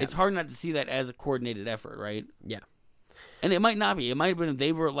 It's hard not to see that as a coordinated effort, right? Yeah. And it might not be. It might have been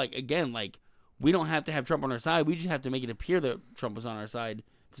they were we don't have to have Trump on our side. We just have to make it appear that Trump was on our side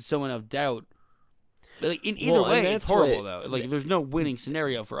to sow enough doubt. In either way, it's horrible though. There's no winning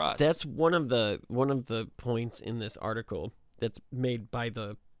scenario for us. That's one of the points in this article that's made by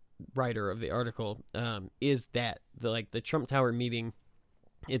the writer of the article, is that the Trump Tower meeting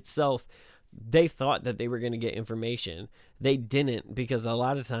itself, they thought that they were going to get information. They didn't, because a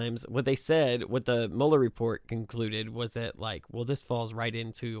lot of times what they said, what the Mueller report concluded was that this falls right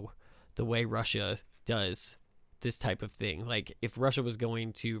into the way Russia does this type of thing. Like, if Russia was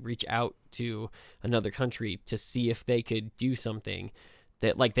going to reach out to another country to see if they could do something,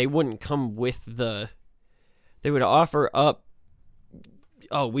 that, like, they wouldn't come with they would offer up,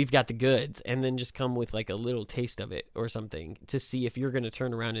 oh, we've got the goods, and then just come with, like, a little taste of it or something to see if you're going to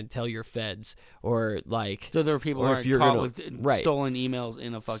turn around and tell your feds, or, like... So there are people who aren't caught with stolen emails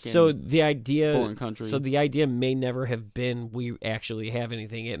in a fucking foreign country. So the idea may never have been we actually have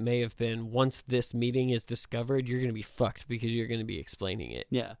anything. It may have been once this meeting is discovered, you're going to be fucked because you're going to be explaining it.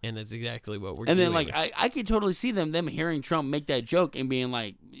 Yeah. And that's exactly what we're doing. And then, like, I could totally see them hearing Trump make that joke and being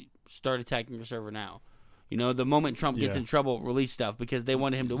like, start attacking your server now. You know, the moment Trump gets in trouble, release stuff because they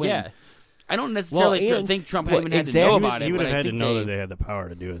wanted him to win. Yeah. I don't necessarily think Trump even had to know about it. He would have had to know they, that they had the power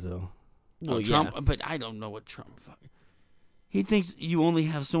to do it, though. Well, Trump, but I don't know what Trump. He thinks you only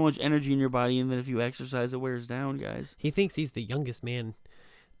have so much energy in your body, and that if you exercise, it wears down, guys. He thinks he's the youngest man,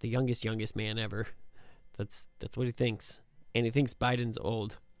 the youngest man ever. That's what he thinks, and he thinks Biden's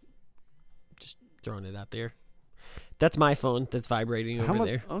old. Just throwing it out there. That's my phone that's vibrating over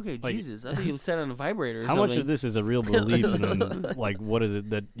there. Okay, like, Jesus. I think you set on a vibrator or how something. Much of this is a real belief in, like, what is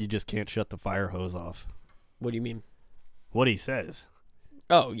it that you just can't shut the fire hose off? What do you mean? What he says.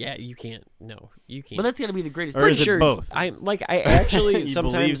 Oh, yeah, you can't. No, you can't. But that's got to be the greatest thing. Or is it both? I actually he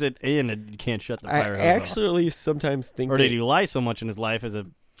sometimes... believes it and you can't shut the fire hose off. I actually sometimes think Or did he lie so much in his life as a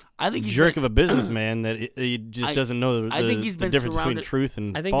jerk of a businessman that he just doesn't know the difference between truth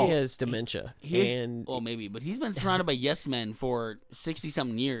and false. I think he has dementia. Well, maybe, but he's been surrounded by yes men for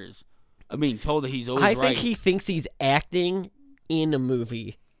 60-something years. I'm being told that he's always right. I think he thinks he's acting in a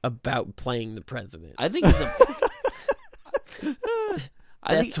movie about playing the president. I think he's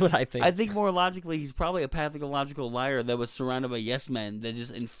That's what I think. I think more logically, he's probably a pathological liar that was surrounded by yes men that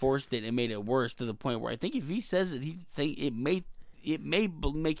just enforced it and made it worse to the point where I think if he says it, it may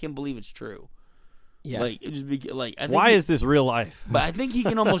make him believe it's true. Yeah. Like, it just be, like, I think why is this real life? But I think he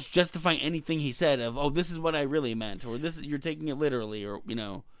can almost justify anything he said of, oh, this is what I really meant, or this you're taking it literally, or you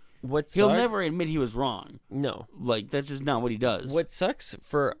know. He'll never admit he was wrong. No. Like, that's just not what he does. What sucks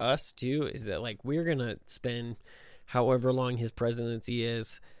for us too is that, like, we're gonna spend however long his presidency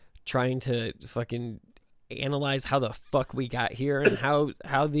is trying to fucking analyze how the fuck we got here and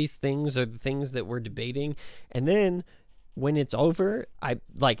how these things are the things that we're debating, and then when it's over,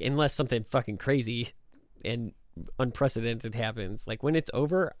 unless something fucking crazy and unprecedented happens, like when it's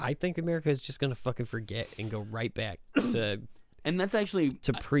over, I think America is just gonna fucking forget and go right back to and that's actually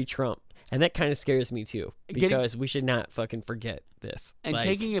to pre-Trump, and that kind of scares me too because we should not fucking forget this. And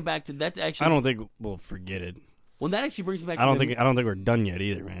taking it back to that's actually, I don't think we'll forget it. Well, that actually brings me back. I don't think we're done yet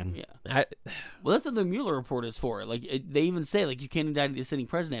either, man. Yeah. Well, that's what the Mueller report is for. Like they even say, like you can't indict the sitting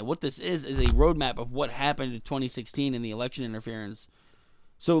president. What this is a roadmap of what happened in 2016 in the election interference.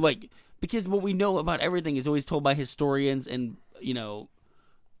 So, like, because what we know about everything is always told by historians and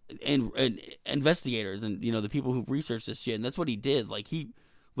and investigators and the people who researched this shit. And that's what he did. Like he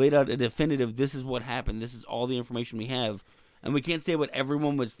laid out a definitive. This is what happened. This is all the information we have. And we can't say what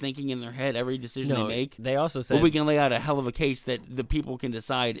everyone was thinking in their head, every decision they make. They also said... But we can lay out a hell of a case that the people can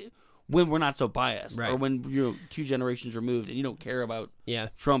decide when we're not so biased. Right. Or when you're 2 generations removed and you don't care about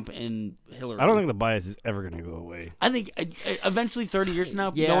Trump and Hillary. I don't think the bias is ever going to go away. I think eventually 30 years from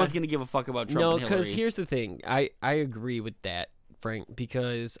now, no one's going to give a fuck about Trump and Hillary. No, because here's the thing. I agree with that, Frank,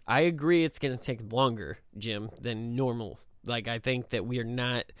 because I agree it's going to take longer, Jim, than normal. Like, I think that we are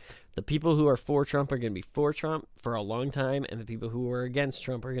not... The people who are for Trump are going to be for Trump for a long time, and the people who are against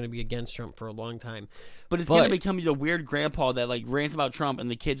Trump are going to be against Trump for a long time. But it's going to become the weird grandpa that, like, rants about Trump, and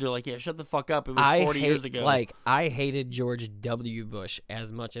the kids are like, yeah, shut the fuck up. It was 40 years ago. Like, I hated George W. Bush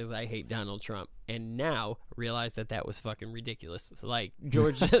as much as I hate Donald Trump, and now realize that was fucking ridiculous. Like,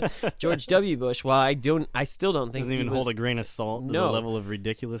 George W. Bush, while I still don't think doesn't even hold a grain of salt to the level of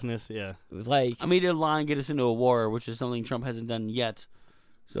ridiculousness. Yeah. Like, I mean, he did lie and get us into a war, which is something Trump hasn't done yet.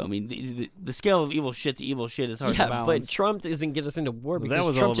 So, I mean, the scale of evil shit to evil shit is hard to balance. But Trump doesn't get us into war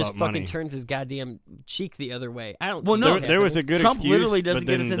because Trump just fucking turns his goddamn cheek the other way. I don't. Well, no, there was a good Trump excuse, literally doesn't but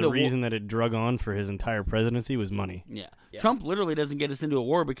then get us into the reason that it drug on for his entire presidency was money. Yeah. Trump literally doesn't get us into a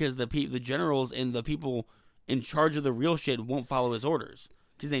war because the generals and the people in charge of the real shit won't follow his orders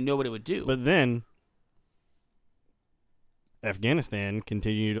because they know what it would do. But then Afghanistan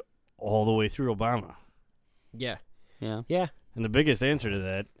continued all the way through Obama. Yeah. Yeah. And the biggest answer to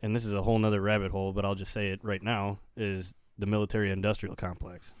that, and this is a whole nother rabbit hole, but I'll just say it right now, is the military-industrial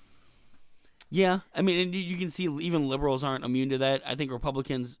complex. Yeah. I mean, and you can see even liberals aren't immune to that. I think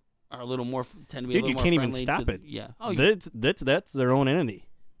Republicans are a little more, tend to be a little more friendly. You can't even stop it. Yeah. Oh, that's their own entity.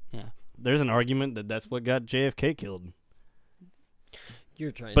 Yeah. There's an argument that's what got JFK killed.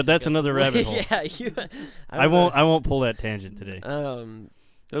 You're trying. But to that's take us another away. rabbit hole. Yeah, I won't pull that tangent today.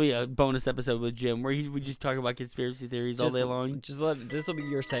 It'll be a bonus episode with Jim where we just talk about conspiracy theories all day long. Just this will be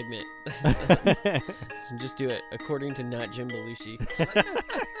your segment. Just do it according to not Jim Belushi.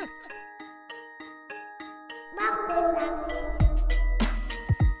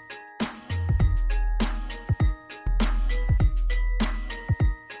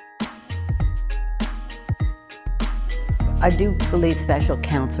 I do believe Special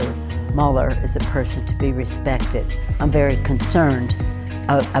Counsel Mueller is a person to be respected. I'm very concerned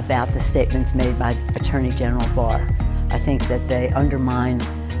about the statements made by Attorney General Barr. I think that they undermine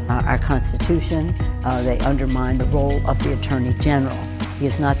our Constitution. They undermine the role of the Attorney General. He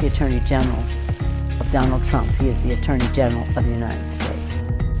is not the Attorney General of Donald Trump. He is the Attorney General of the United States.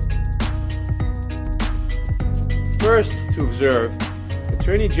 First, to observe,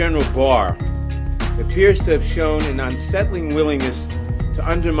 Attorney General Barr appears to have shown an unsettling willingness to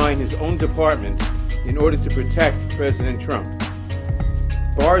undermine his own department in order to protect President Trump.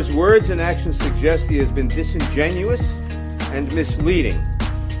 Barr's words and actions suggest he has been disingenuous and misleading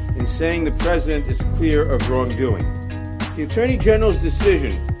in saying the president is clear of wrongdoing. The Attorney General's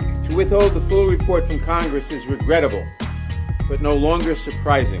decision to withhold the full report from Congress is regrettable, but no longer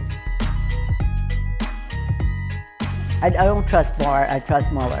surprising. I don't trust Barr, I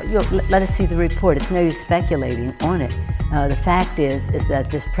trust Mueller. Let us see the report. It's no use speculating on it. The fact is that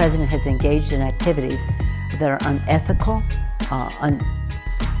this president has engaged in activities that are unethical,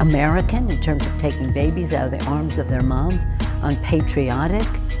 un-American in terms of taking babies out of the arms of their moms, unpatriotic,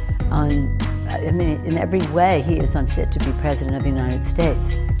 in every way he is unfit to be president of the United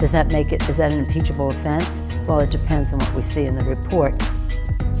States. Is that an impeachable offense? Well, it depends on what we see in the report.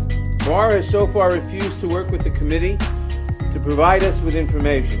 Barr has so far refused to work with the committee to provide us with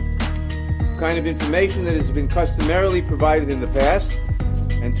information, the kind of information that has been customarily provided in the past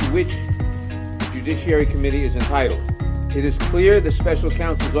and to which the Judiciary Committee is entitled. It is clear the Special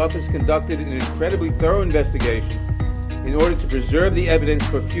Counsel's Office conducted an incredibly thorough investigation in order to preserve the evidence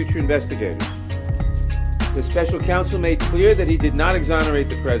for future investigators. The Special Counsel made clear that he did not exonerate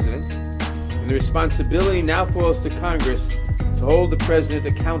the President, and the responsibility now falls to Congress to hold the President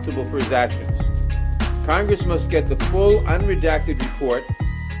accountable for his actions. Congress must get the full, unredacted report,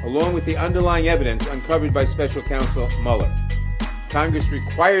 along with the underlying evidence uncovered by Special Counsel Mueller. Congress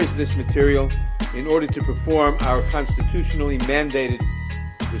requires this material in order to perform our constitutionally mandated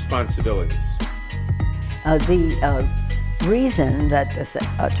responsibilities. The reason that the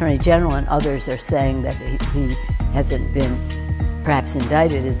Attorney General and others are saying that he hasn't been perhaps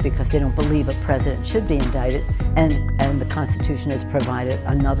indicted is because they don't believe a president should be indicted, and the Constitution has provided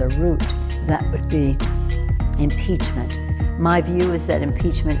another route. That would be impeachment. My view is that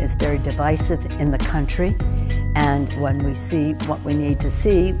impeachment is very divisive in the country, and when we see what we need to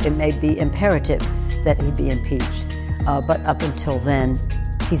see, it may be imperative that he be impeached. But up until then,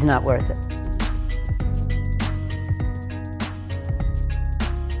 he's not worth it.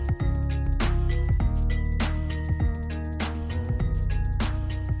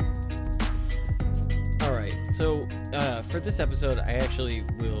 All right, so for this episode, I actually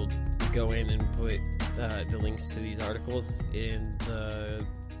will go in and put the links to these articles in the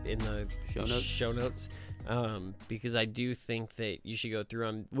show notes, because I do think that you should go through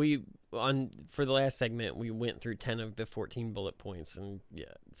them. For the last segment, we went through 10 of the 14 bullet points, and yeah,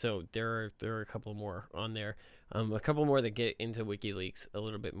 so there are a couple more on there, a couple more that get into WikiLeaks a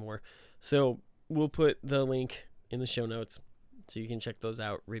little bit more. So we'll put the link in the show notes so you can check those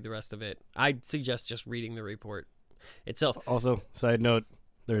out, read the rest of it. I'd suggest just reading the report itself. Also, side note,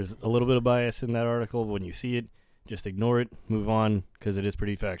 there's a little bit of bias in that article. When you see it, just ignore it, move on, because it is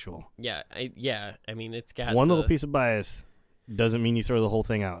pretty factual. Yeah, I mean, it's got one little piece of bias doesn't mean you throw the whole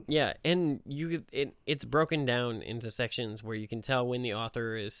thing out. Yeah, and it's broken down into sections where you can tell when the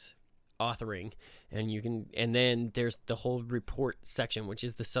author is authoring, and then there's the whole report section, which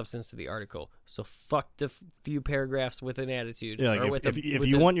is the substance of the article. So fuck the few paragraphs with an attitude. Yeah, like if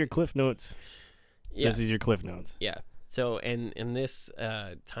you want your Cliff Notes, yeah. This is your Cliff Notes. Yeah. So, and in this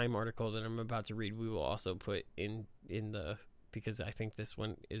Time article that I'm about to read, we will also put in the, because I think this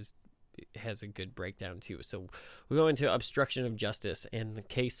one has a good breakdown too. So we'll go into obstruction of justice and the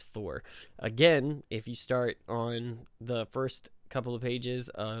case for. Again, if you start on the first couple of pages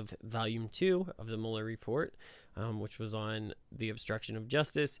of Volume 2 of the Mueller report, which was on the obstruction of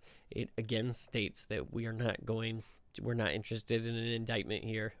justice, it again states that we're not interested in an indictment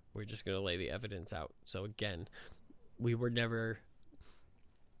here. We're just going to lay the evidence out. So again, we were never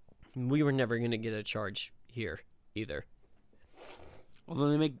going to get a charge here either.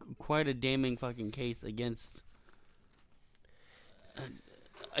 Although they make quite a damning fucking case against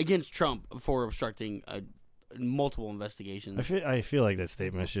against Trump for obstructing multiple investigations. I feel like that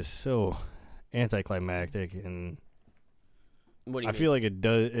statement is just so anticlimactic, and what do you mean? feel like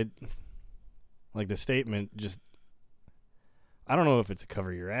like the statement just, I don't know if it's a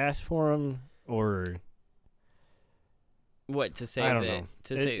cover your ass for him or what to say. I don't that know.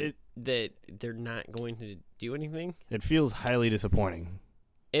 To say that they're not going to do anything. It feels highly disappointing.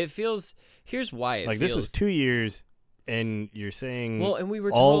 It feels. Here's why it like feels. This was 2 years. And you're saying, well, and we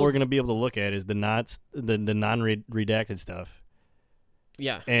were all told, we're going to be able to look at is the non-redacted stuff.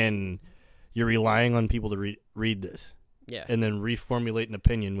 Yeah. And you're relying on people to read this. Yeah. And then reformulate an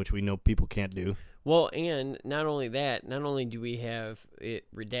opinion, which we know people can't do. Well, and not only that, not only do we have it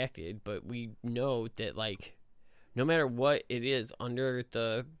redacted, but we know that, like, no matter what it is under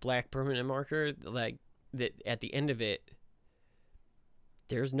the black permanent marker, like, that at the end of it,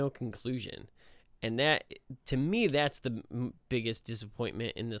 there's no conclusion. And that, to me, that's the biggest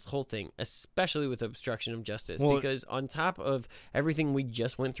disappointment in this whole thing, especially with obstruction of justice. Well, because on top of everything we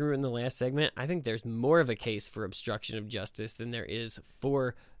just went through in the last segment, I think there's more of a case for obstruction of justice than there is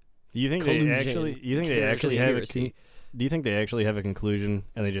for collusion. They actually? You think they actually have a? Do you think they actually have a conclusion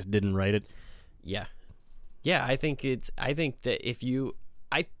and they just didn't write it? Yeah, yeah. I think that if you,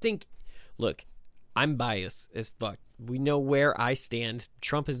 look, I'm biased as fuck. We know where I stand.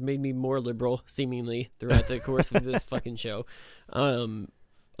 Trump has made me more liberal, seemingly, throughout the course of this fucking show.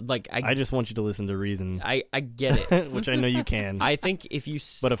 I just want you to listen to reason. I get it. Which I know you can. I think if you...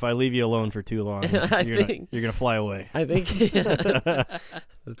 But if I leave you alone for too long, you're going to fly away. I think...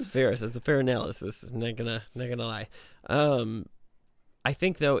 That's fair. That's a fair analysis. I'm not gonna lie. I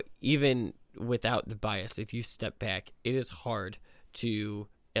think, though, even without the bias, if you step back, it is hard to...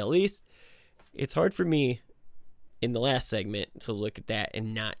 At least, it's hard for me... in the last segment to look at that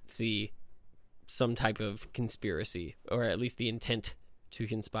and not see some type of conspiracy, or at least the intent to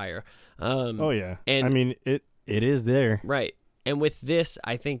conspire. Oh yeah. And I mean, it is there. Right. And with this,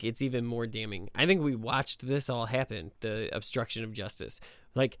 I think it's even more damning. I think we watched this all happen, the obstruction of justice.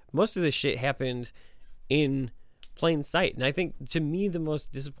 Like, most of this shit happened in plain sight. And I think, to me, the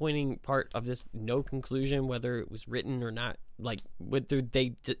most disappointing part of this no conclusion, whether it was written or not, like whether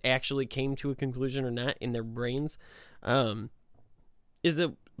they actually came to a conclusion or not in their brains, is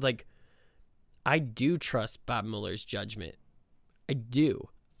that, like, I do trust Bob Mueller's judgment. I do.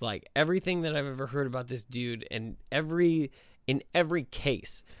 Like, everything that I've ever heard about this dude, and in every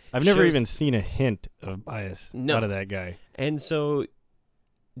case, I've never even seen a hint of bias out of that guy. And so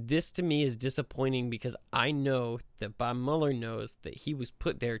this to me is disappointing, because I know that Bob Mueller knows that he was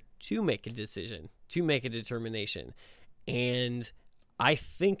put there to make a decision, to make a determination. And I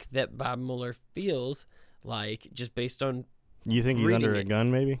think that Bob Mueller feels like, just based on... You think he's under a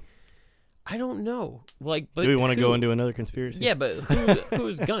gun, maybe? I don't know. Like, but do we want to go into another conspiracy? Yeah, but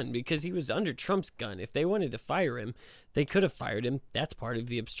whose gun? Because he was under Trump's gun. If they wanted to fire him, they could have fired him. That's part of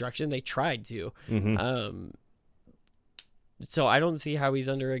the obstruction. They tried to. Mm-hmm. So I don't see how he's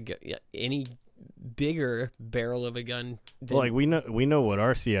under any bigger barrel of a gun. Like, we know what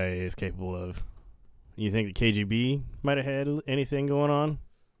our CIA is capable of. You think the KGB might have had anything going on?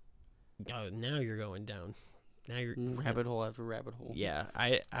 Oh, now you're going down. Now you're rabbit hole after rabbit hole. Yeah,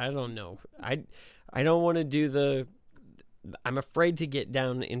 I don't know. I don't want to do the... I'm afraid to get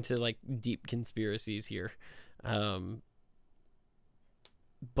down into, like, deep conspiracies here. But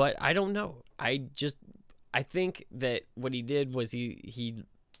I don't know. I think that what he did was he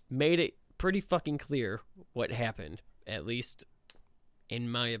made it pretty fucking clear what happened, at least in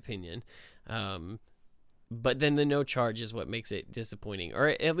my opinion. But then the no charge is what makes it disappointing, or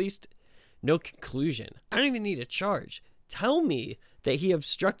at least no conclusion. I don't even need a charge. Tell me that he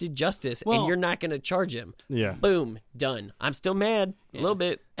obstructed justice, and you're not going to charge him. Yeah. Boom. Done. I'm still mad a little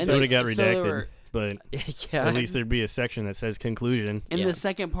bit. And it would have got redacted, but yeah. At least there'd be a section that says conclusion. In the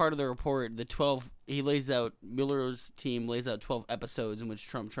second part of the report, Mueller's team lays out 12 episodes in which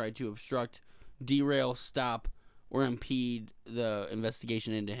Trump tried to obstruct, derail, stop, or impede the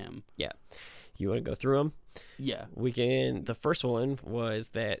investigation into him. Yeah. You want to go through them? Yeah. The first one was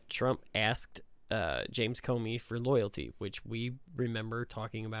that Trump asked James Comey for loyalty, which we remember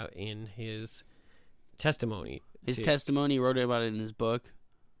talking about in his testimony. His testimony, he wrote about it in his book,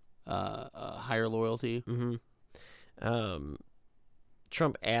 Higher Loyalty. Mm-hmm.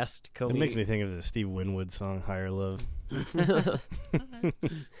 Trump asked Comey... It makes me think of the Steve Winwood song, Higher Love.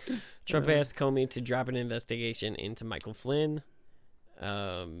 Trump asked Comey to drop an investigation into Michael Flynn,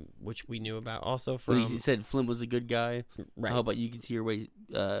 which we knew about also from... When he said Flynn was a good guy. Right. How about you can see your way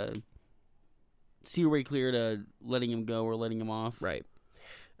clear to letting him go or letting him off. Right.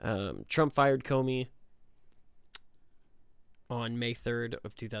 Trump fired Comey. on May 3rd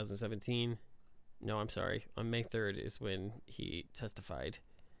of 2017. No, I'm sorry. On May 3rd is when he testified.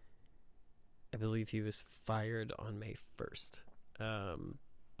 I believe he was fired on May 1st.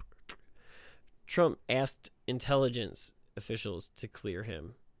 Trump asked intelligence officials to clear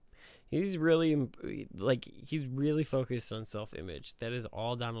him. He's really focused on self-image. That is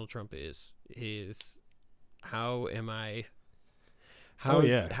all Donald Trump is how am I? How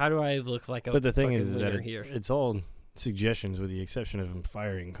do I look like a? But the thing is winner that here? It's all suggestions, with the exception of him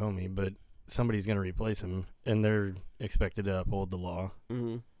firing Comey. But somebody's going to replace him, and they're expected to uphold the law.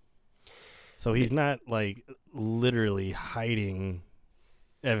 Mm-hmm. So he's not like literally hiding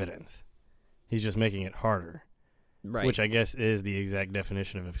evidence. He's just making it harder. Right. Which I guess is the exact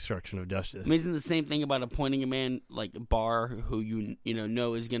definition of obstruction of justice. I mean, isn't the same thing about appointing a man like Barr, who you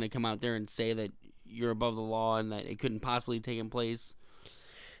know is going to come out there and say that you're above the law and that it couldn't possibly have taken place,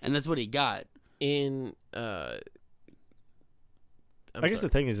 and that's what he got. I guess the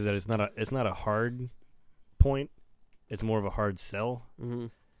thing is that it's not a hard point. It's more of a hard sell. Mm-hmm.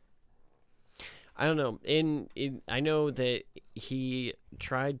 I don't know. I know that he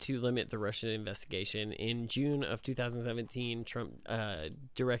tried to limit the Russian investigation. In June of 2017, Trump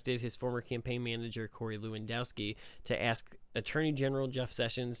directed his former campaign manager, Corey Lewandowski, to ask Attorney General Jeff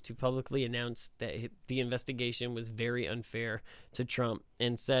Sessions to publicly announce that the investigation was very unfair to Trump,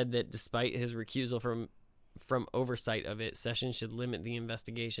 and said that despite his recusal from oversight of it, Sessions should limit the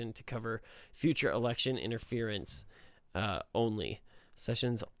investigation to cover future election interference only.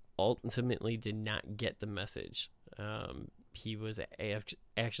 Sessions ultimately did not get the message. He was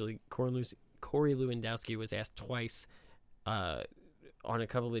actually Corey Lewandowski was asked twice on a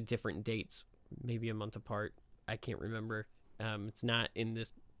couple of different dates, maybe a month apart. I can't remember. It's not in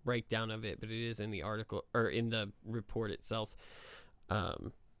this breakdown of it, but it is in the article or in the report itself.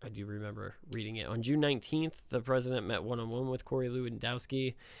 I do remember reading it. On June 19th, the president met one-on-one with Corey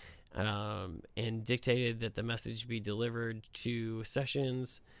Lewandowski and dictated that the message be delivered to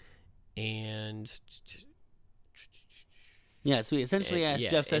Sessions. And so he essentially asked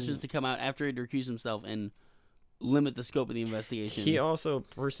Jeff Sessions to come out after he'd recused himself and limit the scope of the investigation. He also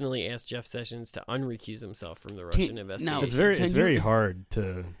personally asked Jeff Sessions to unrecuse himself from the Russian investigation. It's very hard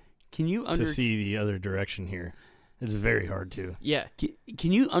to to see the other direction here. It's very hard to. Yeah.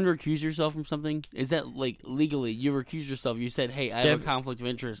 Can you unrecuse yourself from something? Is that like legally you recuse yourself? You said, "Hey, I have a conflict of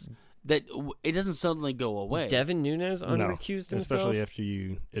interest." That it doesn't suddenly go away. Devin Nunes unrecused himself, especially after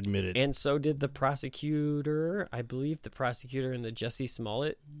you admit it. And so did the prosecutor. I believe the prosecutor in the Jussie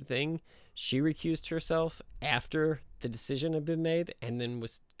Smollett thing. She recused herself after the decision had been made, and then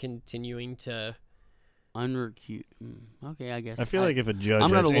was continuing to unrecuse. Okay, I guess. I feel like if a judge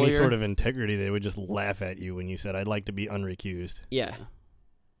has any sort of integrity, they would just laugh at you when you said, "I'd like to be unrecused." Yeah.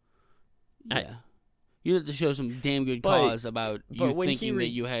 You have to show some damn good cause about you thinking that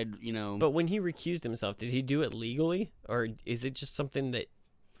you had, But when he recused himself, did he do it legally, or is it just something that?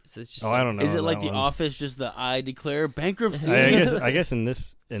 I don't know. Is it like The Office, just the I declare bankruptcy? I guess in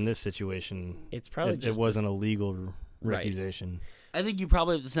this situation, it's probably it wasn't a legal recusation. I think you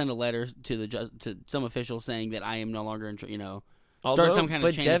probably have to send a letter to some official saying that I am no longer start some kind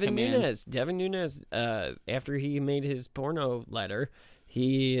of chain of command. Devin Nunes, after he made his porno letter,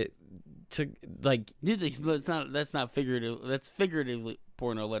 he took that's not figurative. That's figuratively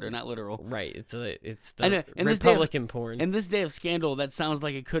porno letter, not literal. Right. It's the Republican porn. In this day of scandal, that sounds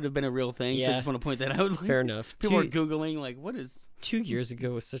like it could have been a real thing. Yeah. So I just want to point that out. Fair enough. People are Googling what is 2 years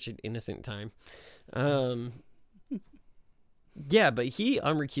ago was such an innocent time. Yeah, but he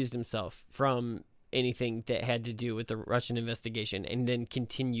unrecused himself from anything that had to do with the Russian investigation, and then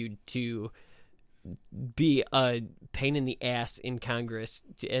continued to be a pain in the ass in Congress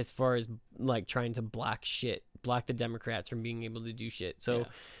as far as trying to block the Democrats from being able to do shit. So,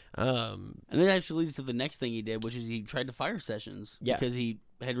 and that actually leads to the next thing he did, which is he tried to fire Sessions because he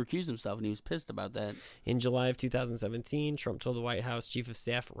had recused himself and he was pissed about that. In July of 2017, Trump told the White House Chief of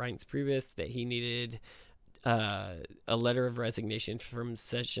Staff Reince Priebus that he needed a letter of resignation from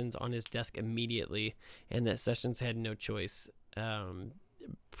Sessions on his desk immediately, and that Sessions had no choice.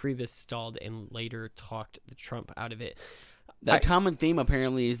 Priebus stalled and later talked Trump out of it. The common theme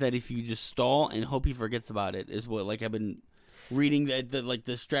apparently is that if you just stall and hope he forgets about it is what I've been reading that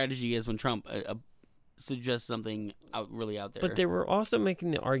the strategy is when Trump suggests something really out there. But they were also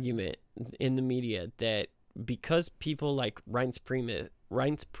making the argument in the media that because people like Reince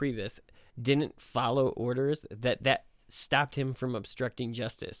Priebus didn't follow orders, that stopped him from obstructing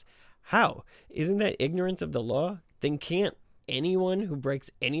justice. How? Isn't that ignorance of the law? Then can't anyone who breaks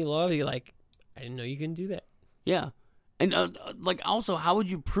any law be like, I didn't know you can do that? Yeah. And like, also, how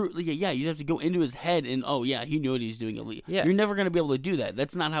would you prove? Like, yeah, you'd have to go into his head and he knew what he was doing illegal. Yeah. You're never going to be able to do that.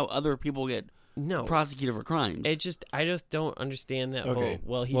 That's not how other people get No. prosecuted for crimes. I just don't understand that Okay. whole.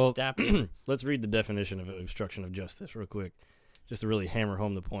 Well, he stopped it. Let's read the definition of obstruction of justice real quick, just to really hammer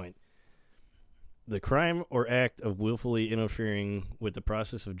home the point. The crime or act of willfully interfering with the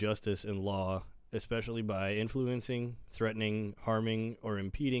process of justice and law, especially by influencing, threatening, harming, or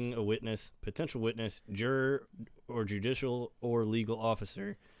impeding a witness, potential witness, juror, or judicial or legal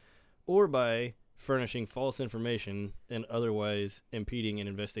officer, or by furnishing false information and otherwise impeding an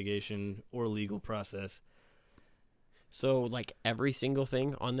investigation or legal process. So, like, every single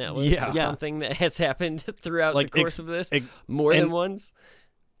thing on that list is Yeah. something that has happened throughout Like, the course of this? More and than once?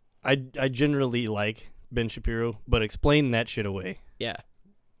 I generally like Ben Shapiro, but explain that shit away. Yeah.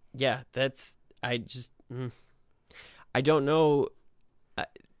 Yeah, that's... I just... I don't know...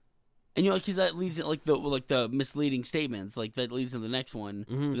 And because that leads to the misleading statements, like that leads to the next one,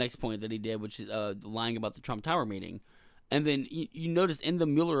 the next point that he did, which is lying about the Trump Tower meeting. And then you notice in the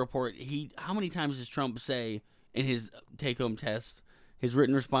Mueller report, how many times does Trump say in his take-home test, his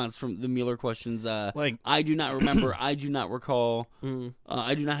written response from the Mueller questions, I do not remember, I do not recall,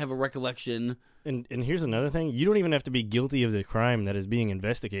 I do not have a recollection. And here's another thing: you don't even have to be guilty of the crime that is being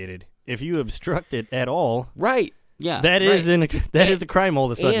investigated. If you obstruct it at all, right? Yeah, that is a crime all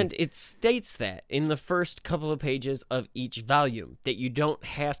of a sudden. And it states that in the first couple of pages of each volume that you don't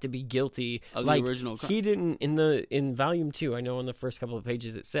have to be guilty of the original crime. He didn't in volume 2. I know in the first couple of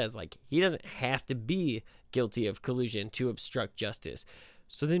pages it says like he doesn't have to be guilty of collusion to obstruct justice.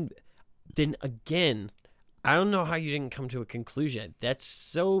 So then again, I don't know how you didn't come to a conclusion. That's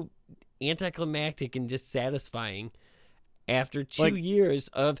so anticlimactic and dissatisfying after 2 years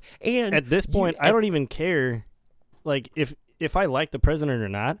of and at this point I don't even care. Like, if I like the president or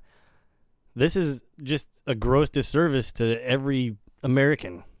not, this is just a gross disservice to every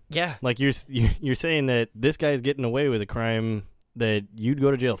American. Yeah. Like, you're saying that this guy's getting away with a crime that you'd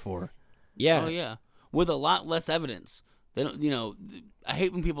go to jail for. Yeah. Oh, yeah. With a lot less evidence. They don't, I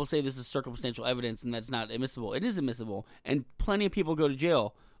hate when people say this is circumstantial evidence and that's not admissible. It is admissible. And plenty of people go to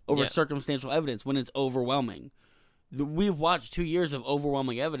jail over circumstantial evidence when it's overwhelming. We've watched 2 years of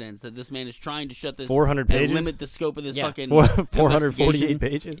overwhelming evidence that this man is trying to shut this 400 pages and limit the scope of this fucking 448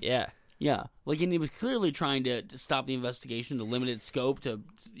 pages. Yeah, like, and he was clearly trying to stop the investigation, to limit its scope, to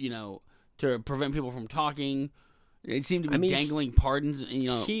prevent people from talking. It seemed to be dangling pardons.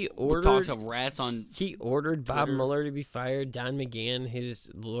 He ordered talks of rats on. He ordered Bob Twitter. Mueller to be fired. Don McGahn, his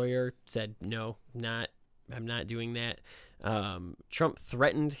lawyer, said no, I'm not doing that. Trump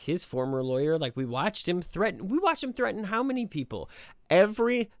threatened his former lawyer. Like, we watched him threaten how many people?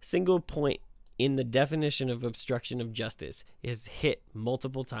 Every single point in the definition of obstruction of justice is hit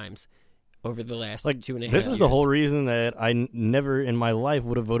multiple times over the last 2.5 years. This is the whole reason that I never in my life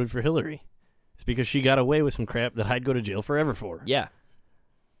would have voted for Hillary. It's because she got away with some crap that I'd go to jail forever for. Yeah.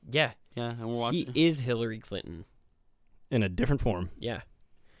 And we're watching. He is Hillary Clinton in a different form. Yeah.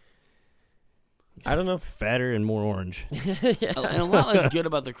 I don't know, fatter and more orange. And a lot less good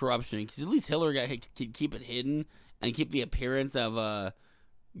about the corruption, because at least Hillary could keep it hidden and keep the appearance of a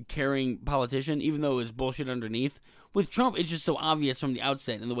caring politician, even though it was bullshit underneath. With Trump, it's just so obvious from the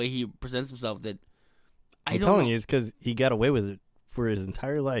outset and the way he presents himself that I'm telling you, it's because he got away with it for his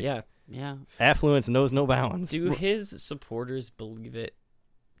entire life. Yeah. Affluence knows no bounds. Do his supporters believe it?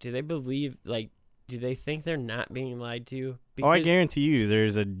 Do they believe, do they think they're not being lied to? Because I guarantee you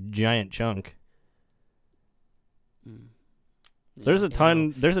there's a giant chunk. There's a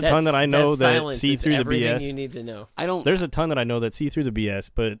ton. There's a ton that I know that see through the BS. You need to know. There's a ton that I know that see through the BS,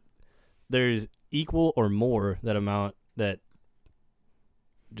 but there's equal or more that amount that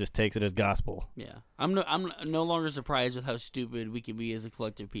just takes it as gospel. Yeah, I'm no longer surprised with how stupid we can be as a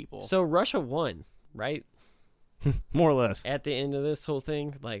collective people. So Russia won, right? More or less. At the end of this whole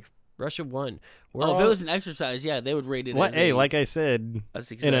thing, Russia won. If it was an exercise, they would rate it as like I said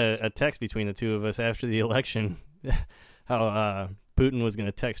in a text between the two of us after the election, how Putin was going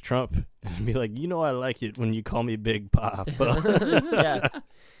to text Trump and be like, I like it when you call me Big Papa.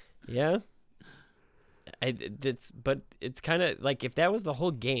 Yeah. But it's kind of like if that was the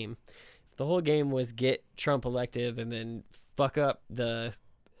whole game, if the whole game was get Trump elected and then fuck up the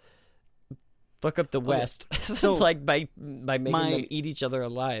West, So by making them eat each other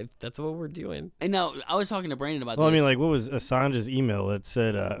alive. That's what we're doing. And now I was talking to Brandon about this. Well, I mean, what was Assange's email that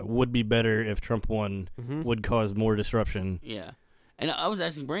said would be better if Trump won, would cause more disruption. Yeah. And I was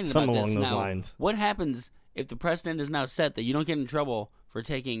asking Brandon Something about this. along those now, lines. What happens if the precedent is now set that you don't get in trouble for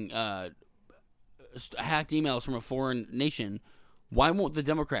taking hacked emails from a foreign nation? Why won't the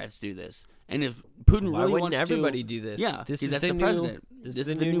Democrats do this? And if Putin Why really wouldn't wants everybody to, do this? Yeah, This is that's the the new- president. this This is is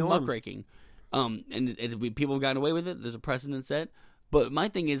the the new new norm. muckraking. And people have gotten away with it. There's a precedent set. But my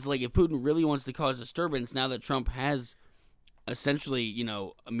thing is, like, if Putin really wants to cause disturbance, now that Trump has essentially,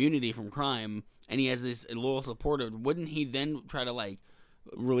 immunity from crime, and he has this loyal supporter, wouldn't he then try to, like,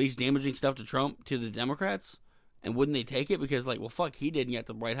 release damaging stuff to Trump, to the Democrats? And wouldn't they take it? Because, like, well, fuck, he didn't get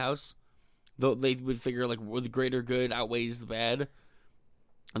the White House. Though they would figure, like, well, the greater good outweighs the bad.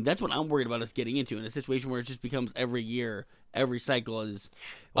 And that's what I'm worried about us getting into, in a situation where it just becomes every year, every cycle is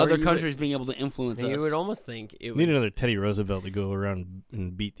other countries being able to influence us. You would almost think it would. Need another Teddy Roosevelt to go around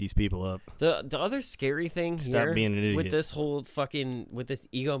and beat these people up. The other scary thing Stop here being an idiot. with this whole with this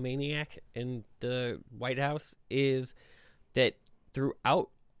egomaniac in the White House is that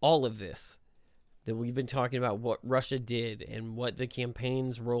throughout all of this, that we've been talking about what Russia did and what the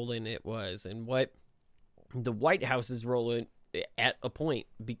campaign's role in it was and what the White House's role in at a point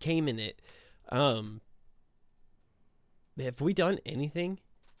became in it. Have we done anything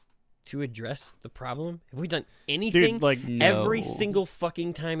to address the problem? Have we done anything? Dude, like, every single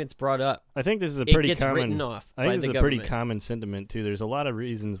fucking time it's brought up, I think this is a it pretty gets common. written off I think by this the is a pretty government. common sentiment too. There's a lot of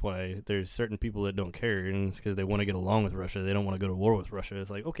reasons why there's certain people that don't care, and it's because they want to get along with Russia. They don't want to go to war with Russia. It's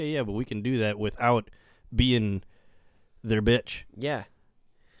like, okay, yeah, but we can do that without being their bitch. Yeah,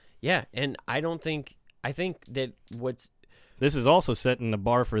 and I think that this is also setting the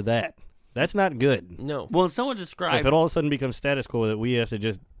bar for that. That's not good. No. Well, someone described... If it all of a sudden becomes status quo that we have to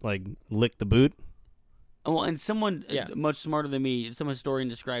just, like, lick the boot. Well, and someone much smarter than me, some historian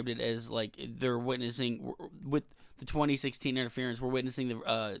described it as, like, they're witnessing, with the 2016 interference, we're witnessing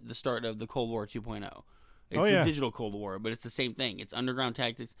the start of the Cold War 2.0. It's the digital Cold War, but it's the same thing. It's underground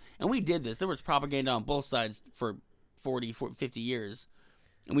tactics. And we did this. There was propaganda on both sides for 50 years.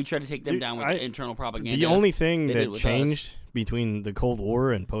 And we tried to take them down with internal propaganda. The only thing that changed between the Cold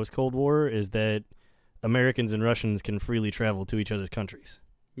War and post-Cold War is that Americans and Russians can freely travel to each other's countries.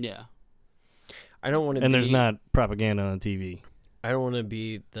 Yeah. I don't want to And there's not propaganda on TV. I don't want to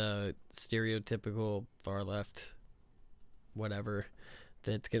be the stereotypical far left whatever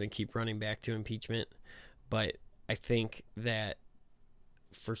that's going to keep running back to impeachment. But I think that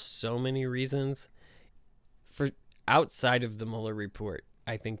for so many reasons, for outside of the Mueller report,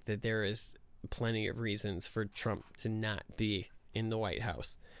 I think that there is plenty of reasons for Trump to not be in the White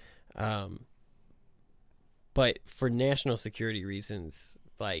House. But for national security reasons,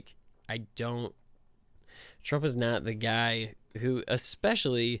 like, Trump is not the guy who,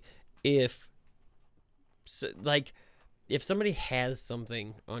 especially if somebody has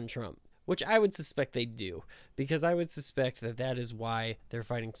something on Trump, which I would suspect they do, because I would suspect that is why they're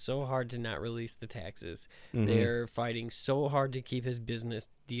fighting so hard to not release the taxes. Mm-hmm. They're fighting so hard to keep his business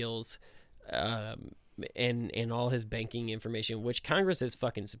deals and all his banking information, which Congress has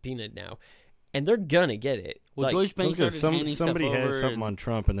fucking subpoenaed now. And they're gonna get it. Well, Deutsche Bank started handing somebody stuff over has something on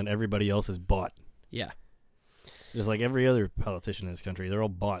Trump, and then everybody else is bought. Yeah. Just like every other politician in this country, they're all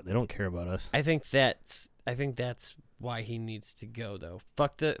bought. They don't care about us. I think that's why he needs to go, though.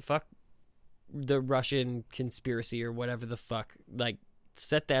 Fuck the Russian conspiracy or whatever the fuck. Like,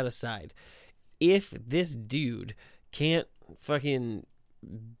 set that aside. If this dude can't fucking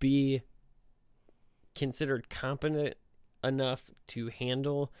be considered competent enough to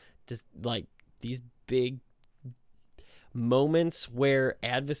handle just like these big moments where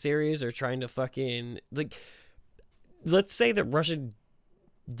adversaries are trying to fucking, like, let's say that Russia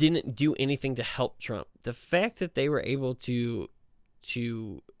didn't do anything to help Trump. The fact that they were able to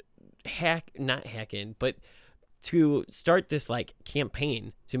not hack in, but to start this like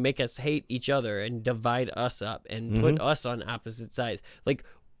campaign to make us hate each other and divide us up and put us on opposite sides. Like,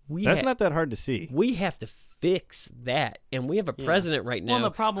 that's not that hard to see. We have to fix that, and we have a president right now the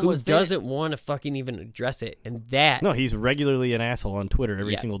problem who doesn't want to fucking even address it, and that he's regularly an asshole on Twitter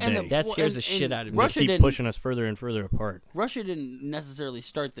every single day. That scares the shit out of me. Russia keep pushing us further and further apart. Russia didn't necessarily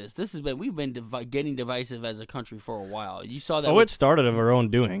start this. We've been getting divisive as a country for a while. You saw that. It started of our own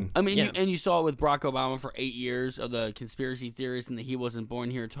doing. I mean, you saw it with Barack Obama for 8 years of the conspiracy theorists and the "he wasn't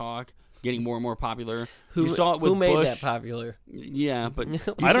born here" talk. Getting more and more popular. Who made Bush. that popular? Yeah, but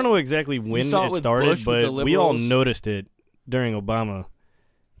I don't know exactly when it started, but we all noticed it during Obama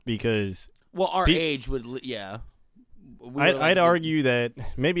because our age would I'd argue that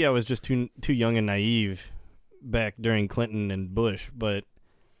maybe I was just too young and naive back during Clinton and Bush, but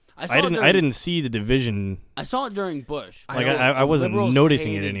I didn't see the division. I saw it during Bush. I wasn't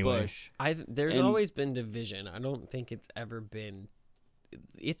noticing it anyway. There's always been division. I don't think it's ever been.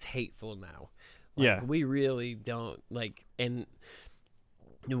 It's hateful now. We really don't like. And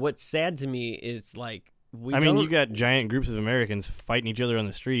what's sad to me is like you got giant groups of Americans fighting each other on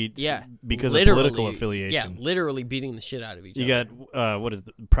the streets because of literally, political affiliation. Yeah, literally beating the shit out of each other. You got, what is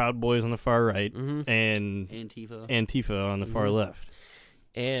the Proud Boys on the far right and Antifa on the far left.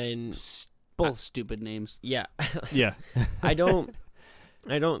 And both stupid names. Yeah. Yeah. I don't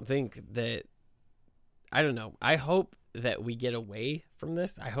think that, I don't know. I hope that we get away from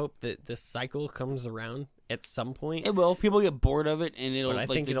this. I hope that this cycle comes around at some point. It will. People get bored of it, and But I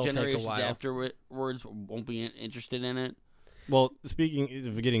think the it'll take a generations while. afterwards won't be interested in it. Well, speaking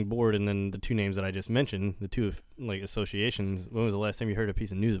of getting bored, and then the two names that I just mentioned, the two associations. When was the last time you heard a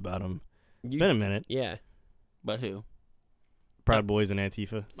piece of news about them? It's been a minute. Yeah. But who? Proud Boys and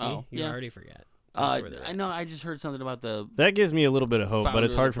Antifa. See, you already forgot. I know. I just heard something about the. That gives me a little bit of hope, but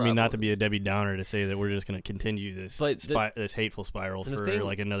it's hard for me Proud not to be a Debbie Downer to say that we're just going to continue this this hateful spiral And the for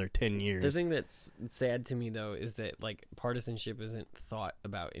thing- another 10 years. The thing that's sad to me, though, is that partisanship isn't thought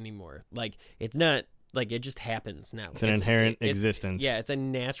about anymore. It's not it just happens now. It's an inherent existence. Yeah, it's a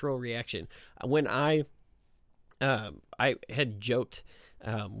natural reaction. When I had joked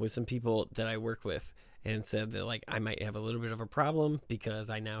with some people that I work with and said that I might have a little bit of a problem because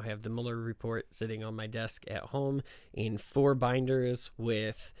I now have the Mueller report sitting on my desk at home in 4 binders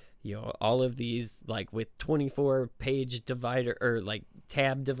with all of these with 24-page divider or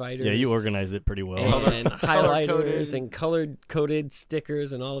tab dividers. Yeah, you organized it pretty well. And highlighters and color-coded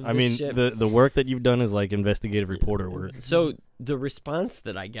stickers and all of this shit. The work that you've done is investigative reporter work. So the response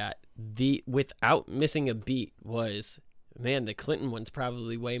that I got, without missing a beat, was, man, the Clinton one's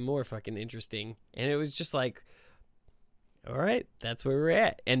probably way more fucking interesting. And it was just all right, that's where we're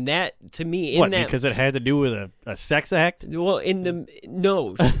at. And that, to me, because it had to do with a sex act? Well,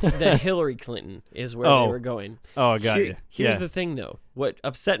 the Hillary Clinton is where they were going. Oh, I got you. Here's the thing, though. What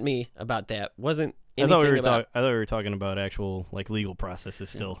upset me about that wasn't I thought we were talking about actual legal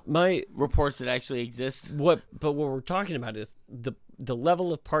processes still. My reports that actually exist. But what we're talking about is the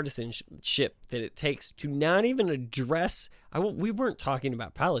level of partisanship that it takes to not even address. We weren't talking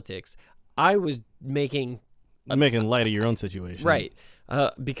about politics. I was making light of your own situation, right?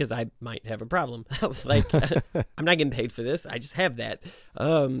 Because I might have a problem. I'm not getting paid for this. I just have that.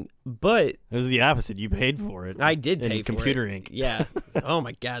 But it was the opposite. You paid for it. I did pay for computer it. ink. Yeah. Oh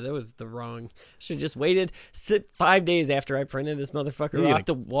my god, that was the wrong. Should have just waited. 5 days after I printed this motherfucker off,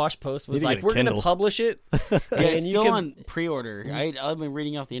 the Wash Post was like, "We're going to publish it." Yeah, it's still on pre-order. I've been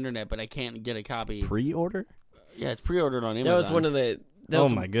reading off the internet, but I can't get a copy. Pre-order? Yeah, it's pre-ordered on Amazon. That was one of the. Oh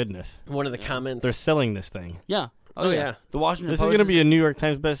my goodness! One of the comments. They're selling this thing. Yeah. Oh yeah. The Washington This Post is going to be a New York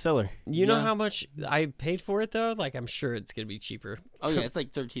Times bestseller. You know how much I paid for it though? I'm sure it's going to be cheaper. Oh yeah, it's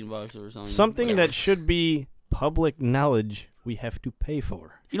 $13 or something. Something that should be public knowledge. We have to pay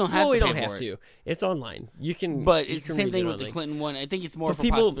for. You don't have to. We pay don't for have it. to. It's online. You can. But you it's can the same read thing it with the online. Clinton one. I think it's more But for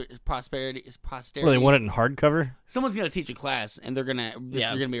people- posterity. Well, they want it in hardcover. Someone's gonna teach a class, and they're gonna. This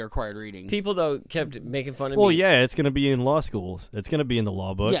is gonna be required reading. People though kept making fun of Well, me. yeah, it's going to be in law schools. It's going to be in the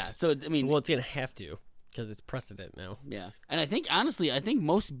law books. Yeah. So I mean, well, it's going to have to because it's precedent now. Yeah, and I think honestly,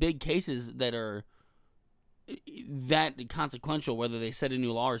 most big cases that are that consequential, whether they set a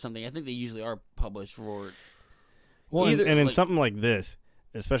new law or something, I think they usually are published for. Well, and in something like this,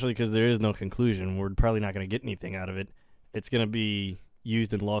 especially because there is no conclusion, we're probably not going to get anything out of it. It's going to be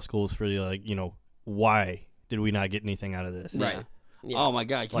used in law schools for why did we not get anything out of this? Right. Yeah. Oh my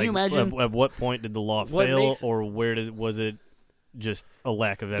God! Can you imagine? At what point did the law fail, or where was it just a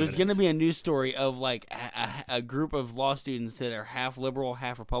lack of evidence? There's going to be a news story of a group of law students that are half liberal,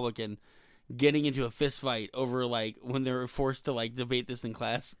 half Republican, getting into a fist fight over when they were forced to debate this in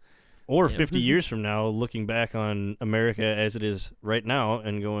class. Or 50 years from now, looking back on America as it is right now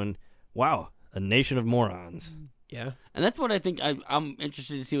and going, wow, a nation of morons. Yeah. And that's what I think. I'm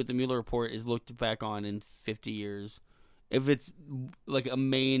interested to see what the Mueller report is looked back on in 50 years. If it's a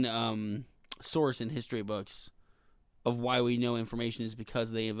main source in history books of why we know information is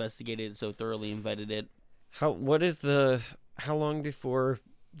because they investigated it so thoroughly and vetted it. How long before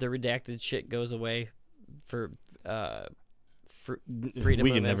the redacted shit goes away for freedom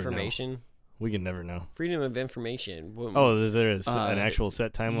of information? We can never know. Freedom of information. Oh, there is an actual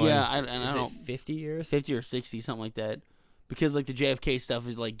set timeline? Yeah, I don't it 50 years? 50 or 60, something like that. Because the JFK stuff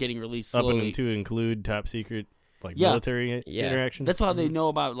is getting released slowly. Up and to include top secret military interactions? That's how they know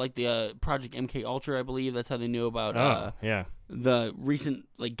about the Project MK Ultra, I believe. That's how they knew about the recent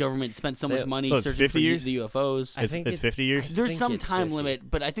government spent so much money searching for the UFOs. It's 50 years? There's some time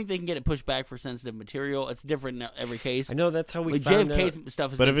limit, but I think they can get it pushed back for sensitive material. It's different in every case. I know that's how we found JFK's out.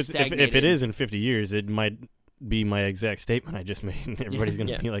 stuff has but been if it is in 50 years, it might be my exact statement I just made. Everybody's going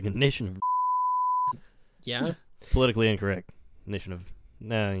to be like a nation of Yeah. It's politically incorrect. Nation of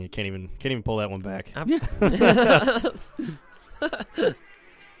No, you can't even pull that one back.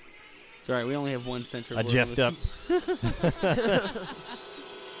 It's all right. We only have one censor. I jeffed up.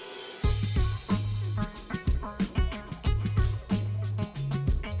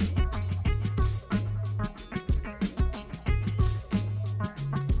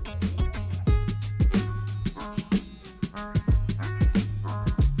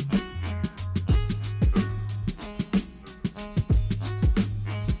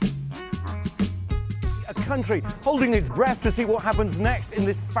 Country holding its breath to see what happens next in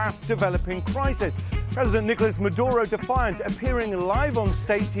this fast-developing crisis. President Nicolas Maduro defiant, appearing live on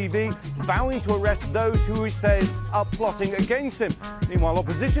state TV, vowing to arrest those who he says are plotting against him. Meanwhile,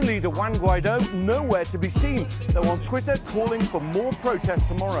 opposition leader Juan Guaido nowhere to be seen, though on Twitter calling for more protests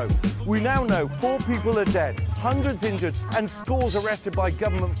tomorrow. We now know 4 people are dead, hundreds injured, and scores arrested by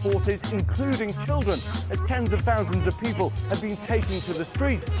government forces, including children, as tens of thousands of people have been taken to the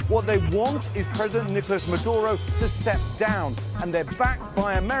streets. What they want is President Nicolas Maduro to step down, and they're backed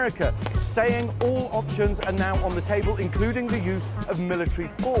by America, saying all options are now on the table, including the use of military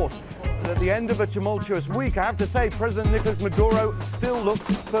force. But at the end of a tumultuous week, I have to say, President Nicolas Maduro still looks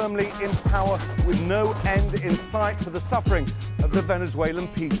firmly in power, with no end in sight for the suffering of the Venezuelan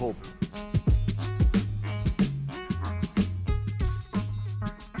people.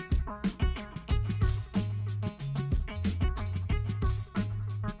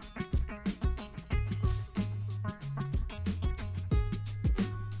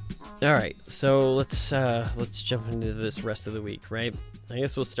 All right, so let's jump into this rest of the week, right? I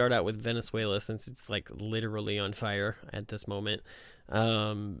guess we'll start out with Venezuela since it's like literally on fire at this moment.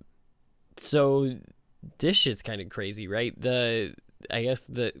 So this shit's kind of crazy, right? I guess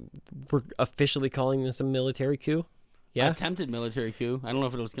we're officially calling this a military coup. Yeah, attempted military coup. I don't know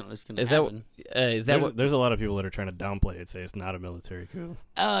if it's gonna happen. There's a lot of people that are trying to downplay it, say it's not a military coup.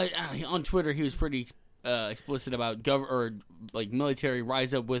 On Twitter, he was pretty explicit about military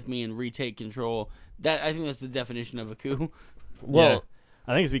rise up with me and retake control. That I think that's the definition of a coup. Well, yeah.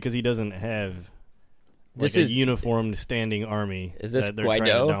 I think it's because he doesn't have a uniformed standing army. Is this that they're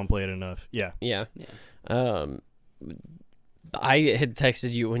Guaido? Trying to downplay it enough? Yeah. I had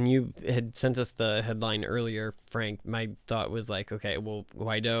texted you when you had sent us the headline earlier, Frank. My thought was like, okay, well,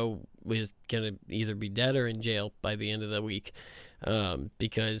 Guaido is gonna either be dead or in jail by the end of the week,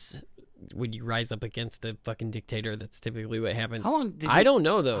 because when you rise up against a fucking dictator, that's typically what happens. I don't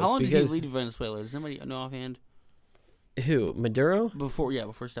know though. How long did he lead Venezuela? Does anybody know offhand? Who, Maduro? Before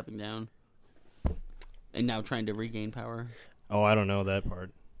stepping down, and now trying to regain power. Oh, I don't know that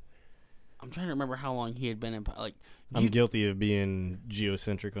part. I'm trying to remember how long he had been in. I'm guilty of being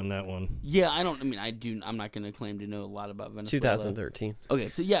geocentric on that one. Yeah, I'm not going to claim to know a lot about Venezuela. 2013. Okay,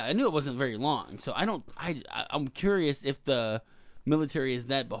 so yeah, I knew it wasn't very long. So I'm curious if the military is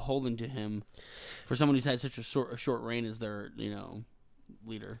that beholden to him for someone who's had such a short reign as their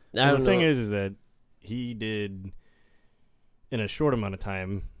leader. The thing is that he did in a short amount of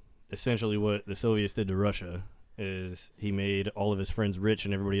time essentially what the Soviets did to Russia. Is he made all of his friends rich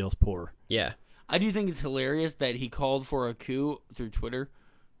and everybody else poor. Yeah. I do think it's hilarious that he called for a coup through Twitter.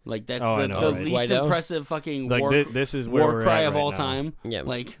 Like, that's the least impressive fucking this is where war cry of all now. Time. Yeah.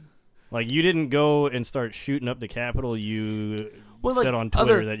 Like you didn't go and start shooting up the Capitol. You said on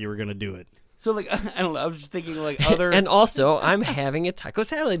Twitter that you were going to do it. So, I don't know. I was just thinking, other... And also, I'm having a taco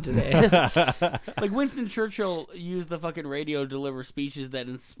salad today. Like, Winston Churchill used the fucking radio to deliver speeches that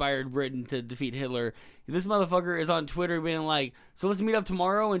inspired Britain to defeat Hitler. This motherfucker is on Twitter being like, so let's meet up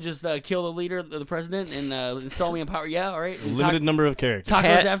tomorrow and just kill the leader, the president, and install me in power. Yeah, all right. And limited number of characters.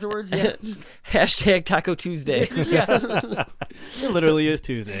 Tacos afterwards? Yeah. Hashtag Taco Tuesday. Yeah. It literally is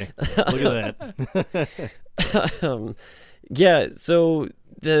Tuesday. Look at that. Yeah, so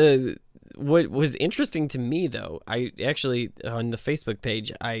what was interesting to me, though, I actually, on the Facebook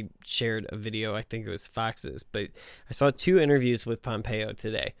page, I shared a video, I think it was Fox's, but I saw 2 interviews with Pompeo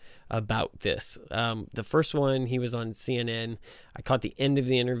today about this. The first one, he was on CNN. I caught the end of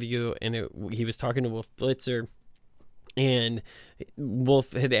the interview, and he was talking to Wolf Blitzer, and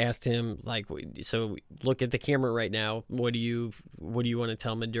Wolf had asked him, so look at the camera right now. What do you want to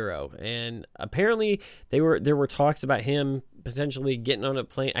tell Maduro? And apparently there were talks about him potentially getting on a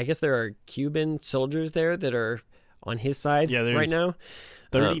plane. I guess there are Cuban soldiers there that are on his side right now.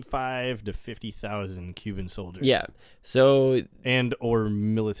 35 to 50,000 Cuban soldiers. Yeah. So or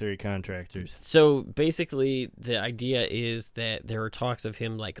military contractors. So basically the idea is that there are talks of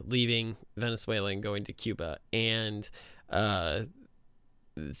him leaving Venezuela and going to Cuba, and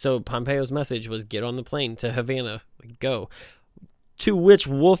so Pompeo's message was get on the plane to Havana, go. To which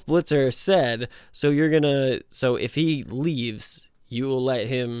Wolf Blitzer said, so if he leaves, you will let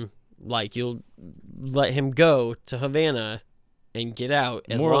him go to Havana and get out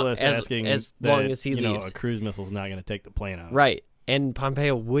as more long or less asking as that, long as he you know, leaves. a cruise missile's not going to take the plane out. Right. And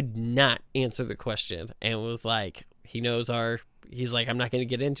Pompeo would not answer the question and was like, he's like, I'm not going to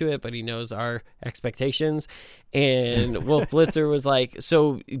get into it, but he knows our expectations. And Wolf Blitzer was like,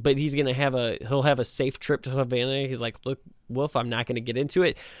 but he'll have a safe trip to Havana. He's like, look, Wolf, I'm not going to get into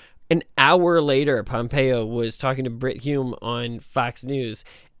it. An hour later, Pompeo was talking to Brit Hume on Fox News,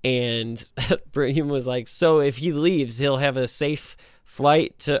 and Brit Hume was like, so if he leaves, he'll have a safe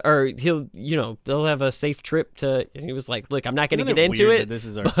flight they'll have a safe trip to, and he was like, look, I'm not going to get into it. This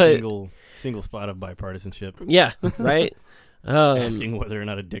is our single spot of bipartisanship. Yeah, right. Asking whether or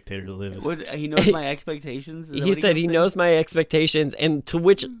not a dictator lives. He knows my expectations? He said he knows my expectations, and to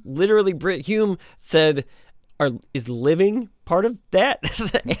which literally Brit Hume said, is living part of that?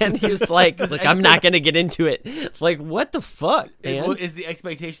 And he's like, look, I'm not going to get into it. It's like, what the fuck, man? Is the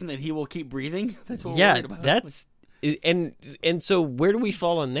expectation that he will keep breathing? That's what we're worried about. That's... And so where do we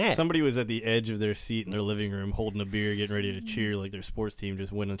fall on that? Somebody was at the edge of their seat in their living room holding a beer, getting ready to cheer like their sports team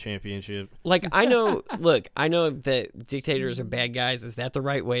just won a championship. Like, I know that dictators are bad guys. Is that the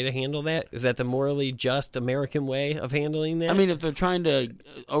right way to handle that? Is that the morally just American way of handling that? I mean, if they're trying to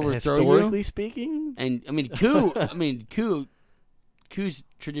overthrow historically speaking, and coups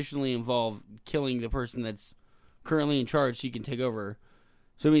traditionally involve killing the person that's currently in charge so you can take over.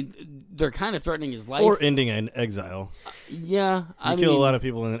 So, I mean, they're kind of threatening his life. Or ending in exile. Yeah. You kill a lot of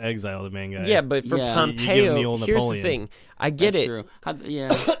people in exile, the main guy. Yeah, but for Pompeo, here's the thing. I get that's it. True.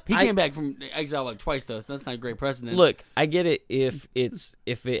 He came back from exile like twice, though, so that's not a great precedent. Look, I get it if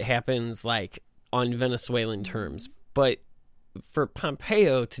it happens like on Venezuelan terms, but for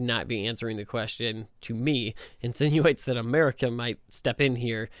Pompeo to not be answering the question, to me, insinuates that America might step in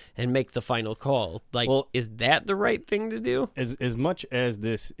here and make the final call. Like, is that the right thing to do? As much as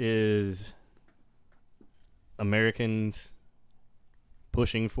this is Americans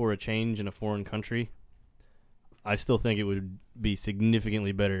pushing for a change in a foreign country, I still think it would be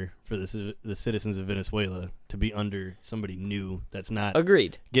significantly better for the citizens of Venezuela to be under somebody new that's not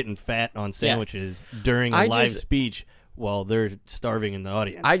getting fat on sandwiches during a live speech while they're starving in the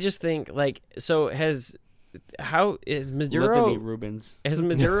audience. I just think, like, so is Maduro Rubens? Is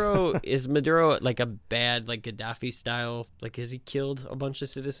Maduro like a bad, like, Gaddafi style? Like, has he killed a bunch of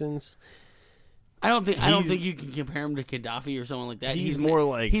citizens? I don't think you can compare him to Gaddafi or someone like that. He's more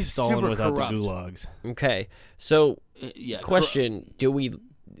like Stalin without the gulags. Okay, so question: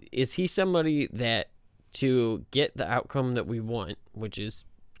 is he somebody that, to get the outcome that we want, which is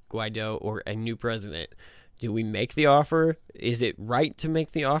Guaido or a new president, do we make the offer? Is it right to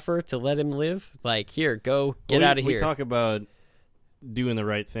make the offer to let him live? Like, here, go, get out of here. We talk about doing the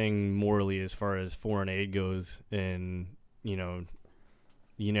right thing morally as far as foreign aid goes, and, you know,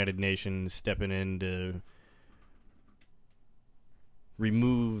 United Nations stepping in to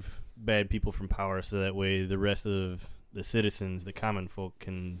remove bad people from power so that way the rest of the citizens, the common folk,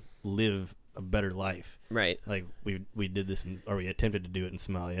 can live a better life. Right. Like, we did this, or we attempted to do it in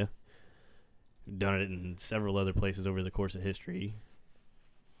Somalia. We've done it in several other places over the course of history.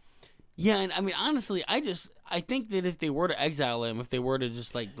 Yeah, and I mean, honestly, I think that if they were to exile him, if they were to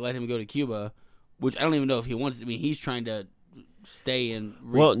just, like, let him go to Cuba, which I don't even know if he wants. I mean, he's trying to stay and.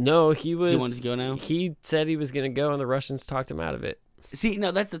 Well, no, he wants to go now. He said he was going to go, and the Russians talked him out of it. See,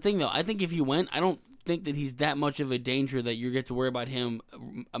 no, that's the thing, though. I think if he went, I don't think that he's that much of a danger that you get to worry about him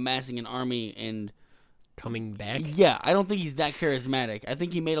amassing an army and coming back. Yeah, I don't think he's that charismatic. I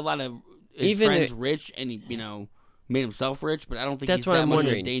think he made a lot of his friends rich, and he, made himself rich, but I don't think he's that much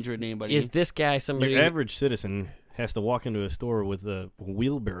of a danger to anybody. Is this guy somebody? Your average citizen has to walk into a store with a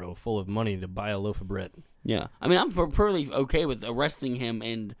wheelbarrow full of money to buy a loaf of bread. Yeah, I mean, I'm perfectly okay with arresting him,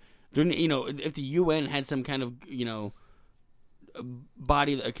 and if the UN had some kind of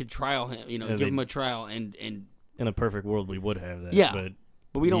body that could trial him, give him a trial, and in a perfect world we would have that. Yeah,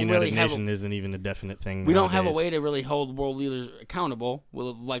 but we don't really have. United Nation isn't even a definite thing. We don't have a way to really hold world leaders accountable,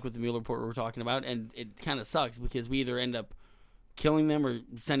 like with the Mueller report we were talking about, and it kind of sucks because we either end up killing them or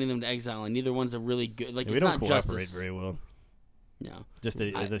sending them to exile, and neither one's a really good. Like, it's not justice. We don't cooperate very well. No, just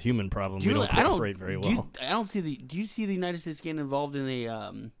as a human problem, we don't cooperate very well. Do you see the United States getting involved in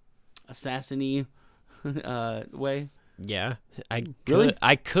a assassin-y way? Yeah, I could. Really?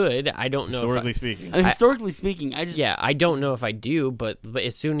 I could. I don't know. Historically speaking, historically speaking, I don't know if I do, but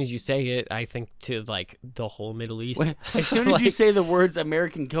as soon as you say it, I think to like the whole Middle East. As soon as you say the words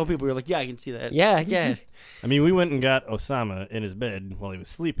 "American kill people," you're like, yeah, I can see that. Yeah. I mean, we went and got Osama in his bed while he was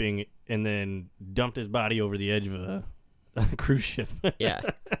sleeping, and then dumped his body over the edge of a cruise ship. Yeah.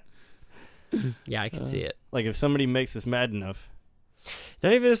 Yeah, I can see it. Like, if somebody makes us mad enough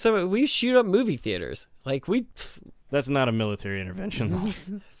Not even we shoot up movie theaters. Like That's not a military intervention, though.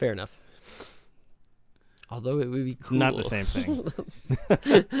 Fair enough. Although it would be cool. It's not the same thing.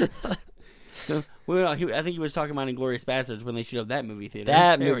 Well, I think he was talking about Inglourious Bastards when they shoot up that movie theater.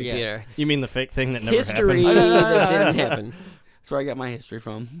 That movie theater. You mean the fake thing that never history happened? that didn't happen. That's where I got my history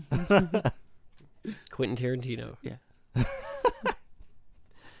from. Quentin Tarantino. Yeah.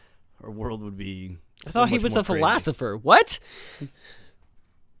 Our world would be. I thought he was a philosopher. What?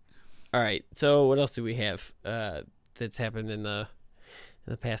 All right. So what else do we have that's happened in the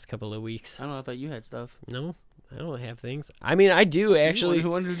past couple of weeks? I don't know. I thought you had stuff. No, I don't have things. I mean, I do actually.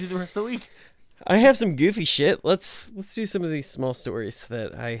 Who wanted to do the rest of the week? I have some goofy shit. Let's do some of these small stories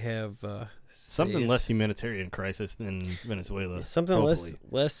that I have. Something saved. less humanitarian crisis than Venezuela. Something hopefully.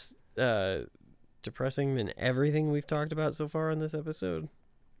 less depressing than everything we've talked about so far on this episode.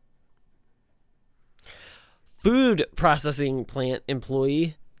 Food processing plant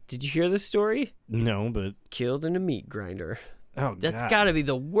employee. Did you hear this story? No, but killed in a meat grinder. Oh, that's God. got to be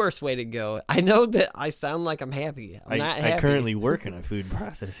the worst way to go. I know that I sound like I'm happy. I'm not happy. I currently work in a food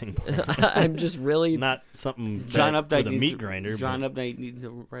processing plant. I'm just really not something John Updike with a meat grinder. John Updike needs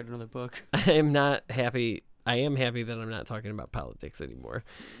to write another book. I am not happy. I am happy that I'm not talking about politics anymore.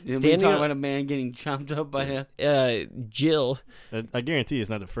 We're talking about a man getting chomped up by Jill. I guarantee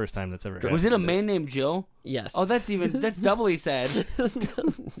it's not the first time that's ever happened. Was it a man named Jill? Yes. Oh, that's doubly sad.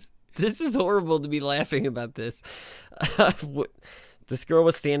 This is horrible to be laughing about this. This girl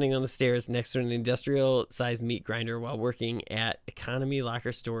was standing on the stairs next to an industrial-sized meat grinder while working at Economy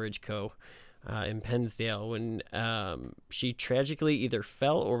Locker Storage Co. In Pennsdale when she tragically either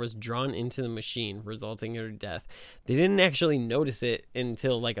fell or was drawn into the machine, resulting in her death. They didn't actually notice it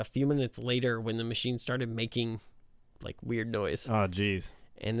until like a few minutes later when the machine started making like weird noise. Oh, jeez.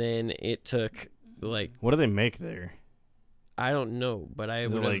 And then it took like... What do they make there? I don't know, but I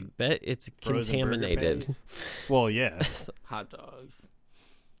would like bet it's frozen burger contaminated. patties? Well, yeah. Hot dogs.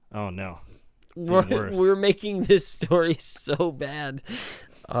 Oh, no. We're making this story so bad.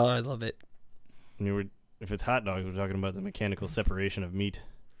 Oh, I love it. If it's hot dogs, we're talking about the mechanical separation of meat.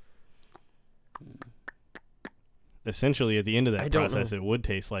 Essentially, at the end of that process, it would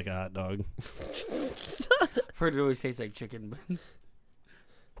taste like a hot dog. I've heard it always tastes like chicken. But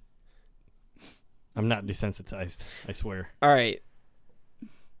I'm not desensitized, I swear. All right.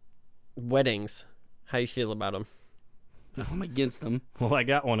 Weddings. How you feel about them? I'm against them. Well, I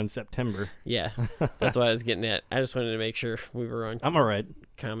got one in September. Yeah, that's what I was getting at. I just wanted to make sure we were on. I'm all right.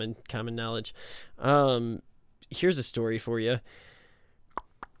 Common knowledge. Here's a story for you.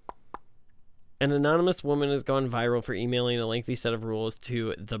 An anonymous woman has gone viral for emailing a lengthy set of rules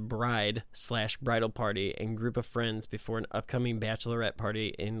to the bride/bridal party and group of friends before an upcoming bachelorette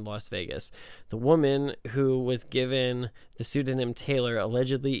party in Las Vegas. The woman, who was given the pseudonym Taylor,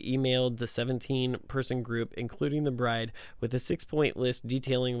 allegedly emailed the 17-person group, including the bride, with a 6-point list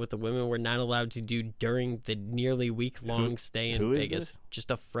detailing what the women were not allowed to do during the nearly week-long stay in Vegas.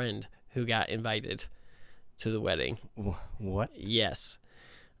 Just a friend who got invited to the wedding. What? Yes.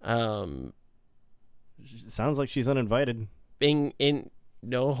 Sounds like she's uninvited.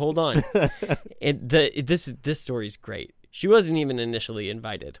 No, hold on. This story's great. She wasn't even initially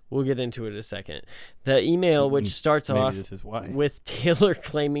invited. We'll get into it in a second. The email, which starts off with Taylor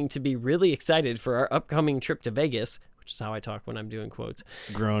claiming to be really excited for our upcoming trip to Vegas, which is how I talk when I'm doing quotes.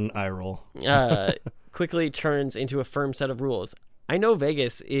 Groan eye roll. Quickly turns into a firm set of rules. I know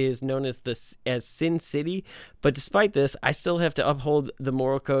Vegas is known as Sin City, but despite this, I still have to uphold the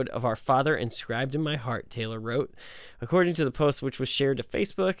moral code of our Father inscribed in my heart, Taylor wrote. According to the post, which was shared to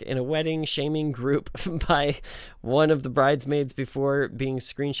Facebook in a wedding shaming group by one of the bridesmaids before being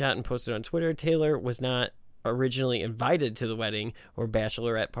screenshot and posted on Twitter, Taylor was not originally invited to the wedding or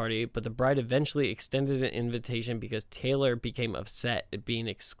bachelorette party, but the bride eventually extended an invitation because Taylor became upset at being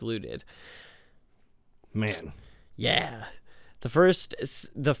excluded. Man. Yeah. The first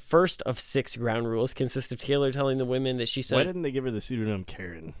of 6 ground rules consist of Taylor telling the women that she said... Why didn't they give her the pseudonym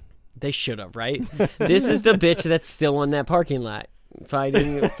Karen? They should have, right? This is the bitch that's still on that parking lot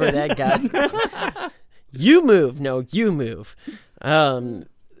fighting for that guy. You move. No, you move. The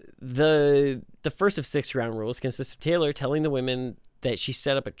first of 6 ground rules consists of Taylor telling the women that she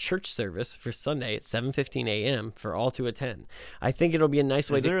set up a church service for Sunday at 7:15 a.m. for all to attend. I think it'll be a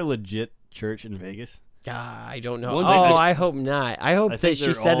nice way Is there a legit church in Vegas? I don't know. I hope not. I hope that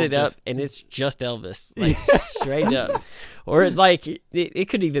she set it up and it's just Elvis, like straight up. Or like it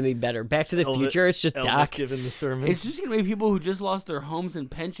could even be better. Back to the Future, it's just Elvis Doc giving the sermon. It's just gonna be people who just lost their homes and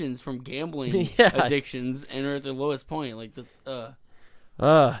pensions from gambling addictions and are at their lowest point. Like we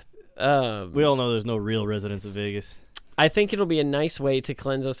all know there's no real residents of Vegas. I think it'll be a nice way to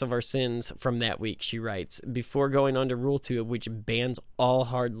cleanse us of our sins from that week, she writes, before going on to Rule 2, which bans all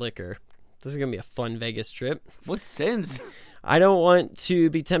hard liquor. This is going to be a fun Vegas trip. What sins? I don't want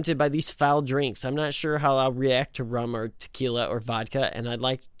to be tempted by these foul drinks. I'm not sure how I'll react to rum or tequila or vodka, and I'd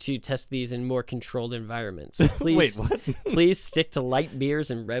like to test these in more controlled environments. Please, Wait, what? Please stick to light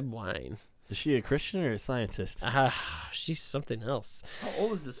beers and red wine. Is she a Christian or a scientist? She's something else. How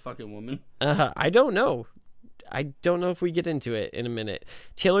old is this fucking woman? I don't know. I don't know if we get into it in a minute.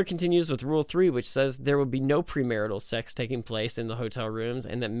 Taylor continues with Rule 3, which says there will be no premarital sex taking place in the hotel rooms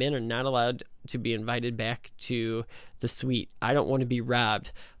and that men are not allowed to be invited back to the suite. I don't want to be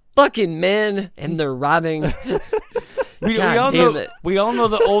robbed. Fucking men, and they're robbing. We all know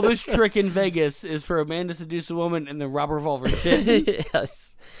the oldest trick in Vegas is for a man to seduce a woman and then rob her of all of her shit.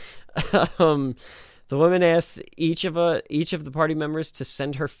 Yes. The woman asks each of the party members to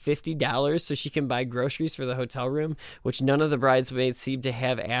send her $50 so she can buy groceries for the hotel room, which none of the bridesmaids seem to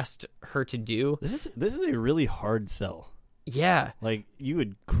have asked her to do. This is a really hard sell. Yeah. Like, you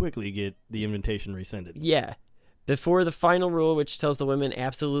would quickly get the invitation rescinded. Yeah. Before the final rule, which tells the women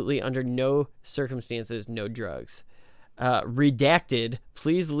absolutely under no circumstances, no drugs. Redacted,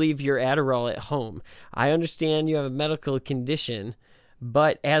 please leave your Adderall at home. I understand you have a medical condition,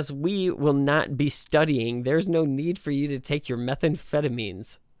 but as we will not be studying, there's no need for you to take your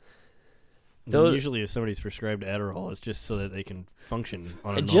methamphetamines. Usually if somebody's prescribed Adderall, it's just so that they can function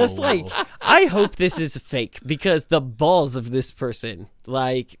on a just normal like, level. I hope this is fake, because the balls of this person,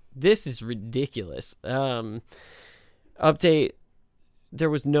 like, this is ridiculous. Update,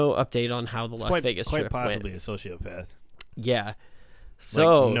 there was no update on how the Las Vegas quite trip possibly went. a sociopath. Yeah.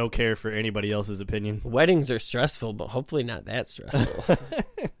 So like, no care for anybody else's opinion. Weddings are stressful, but hopefully not that stressful.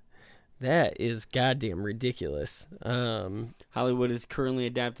 That is goddamn ridiculous. Hollywood is currently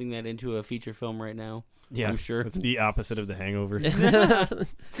adapting that into a feature film right now. Yeah, I'm sure it's the opposite of The Hangover.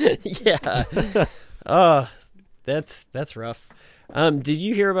 Yeah. That's rough. Did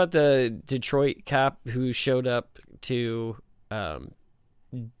you hear about the Detroit cop who showed up to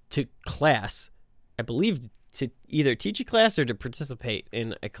class? I believe to either teach a class or to participate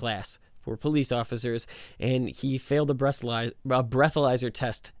in a class for police officers, and he failed a breathalyzer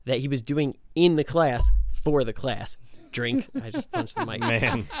test that he was doing in the class for the class. Drink. I just punched the mic.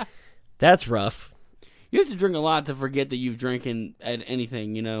 Man. That's rough. You have to drink a lot to forget that you've drinking at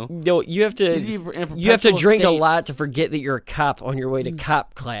anything, you know? No, you have to drink a lot to forget that you're a cop on your way to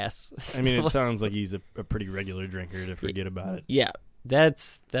cop class. I mean, it sounds like he's a pretty regular drinker to forget about it. Yeah,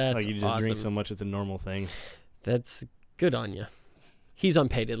 that's like you just awesome. drink so much it's a normal thing. That's good on you. He's on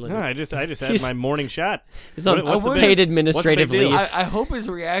paid leave. No, I just had my morning shot. He's on paid administrative leave. I hope his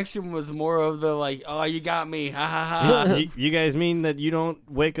reaction was more of the like, "Oh, you got me, ha ha ha." You guys mean that you don't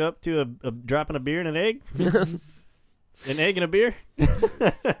wake up to a dropping a beer and an egg, an egg and a beer?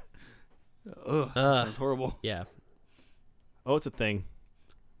 Ugh, sounds horrible. Yeah. Oh, it's a thing.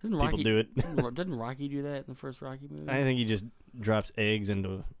 People do it. Didn't Rocky do that in the first Rocky movie? I think he just drops eggs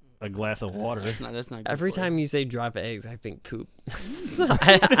into a glass of water. That's not. Good Every for time you say drop eggs, I think poop.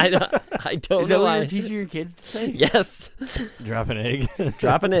 I don't Is know that why. what you're teaching your kids to say? Yes. Drop an egg.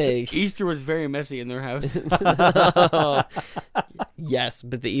 Drop an egg. Easter was very messy in their house. Yes,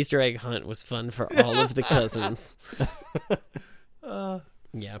 but the Easter egg hunt was fun for all of the cousins.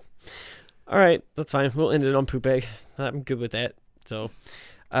 Yeah. All right, that's fine. We'll end it on poop egg. I'm good with that. So,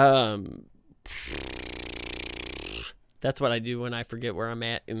 that's what I do when I forget where I'm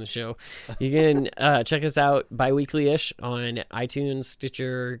at in the show. You can check us out bi-weekly-ish on iTunes,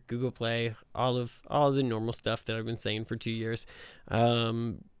 Stitcher, Google Play, all the normal stuff that I've been saying for 2 years.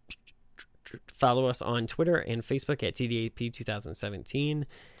 Follow us on Twitter and Facebook at TDAP 2017.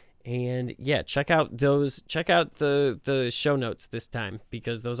 And yeah, check out the show notes this time,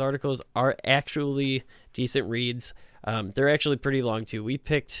 because those articles are actually decent reads. They're actually pretty long too. We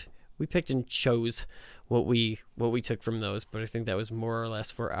picked and chose what we took from those, but I think that was more or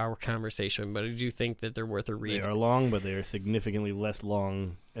less for our conversation. But I do think that they're worth a read. They are long, but they are significantly less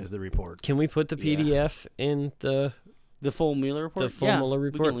long as the report. Can we put the PDF in the full Mueller report? The full Mueller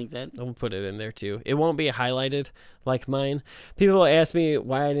report. We can link that. I'll put it in there too. It won't be highlighted like mine. People ask me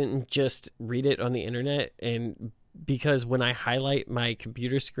why I didn't just read it on the internet, and because when I highlight my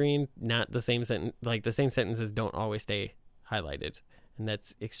computer screen, not the same sentence, like the same sentences don't always stay highlighted, and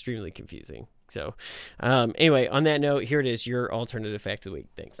that's extremely confusing. So anyway, on that note, here it is, your alternative fact of the week.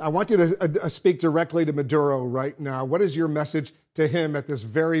 Thanks. I want you to speak directly to Maduro right now. What is your message to him at this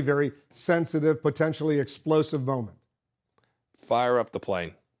very, very sensitive, potentially explosive moment? Fire up the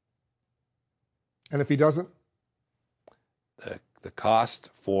plane. And if he doesn't? The cost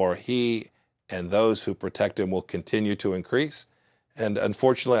for he and those who protect him will continue to increase. And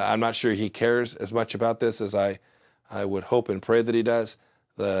unfortunately, I'm not sure he cares as much about this as I would hope and pray that he does.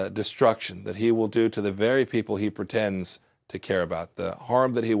 The destruction that he will do to the very people he pretends to care about, the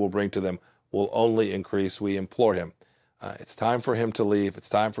harm that he will bring to them will only increase. We implore him. It's time for him to leave. It's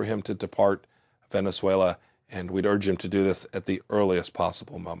time for him to depart Venezuela, and we'd urge him to do this at the earliest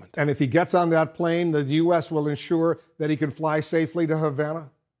possible moment. And if he gets on that plane, the U.S. will ensure that he can fly safely to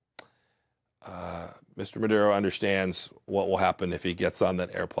Havana? Mr. Maduro understands what will happen if he gets on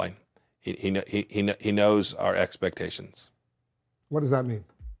that airplane. He knows our expectations. What does that mean?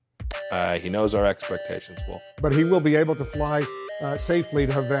 He knows our expectations, Wolf. But he will be able to fly safely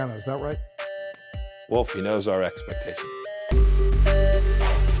to Havana, is that right? Wolf, he knows our expectations.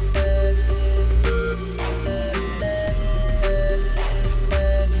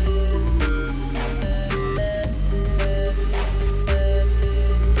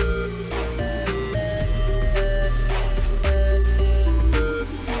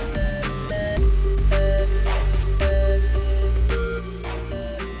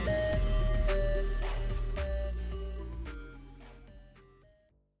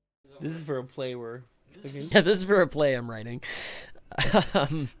 This is for a play where... Yeah, this is for a play I'm writing.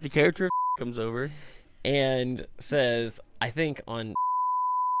 The character comes over and says, I think on...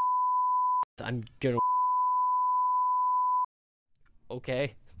 I'm gonna...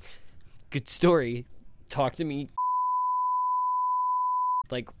 Okay. Good story. Talk to me.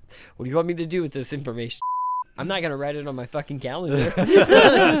 Like, what do you want me to do with this information? I'm not gonna write it on my fucking calendar.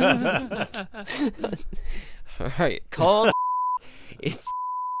 Alright, call. It's...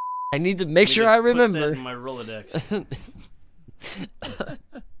 I need to make sure I remember. Put that in my Rolodex.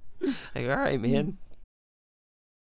 Like, all right, man.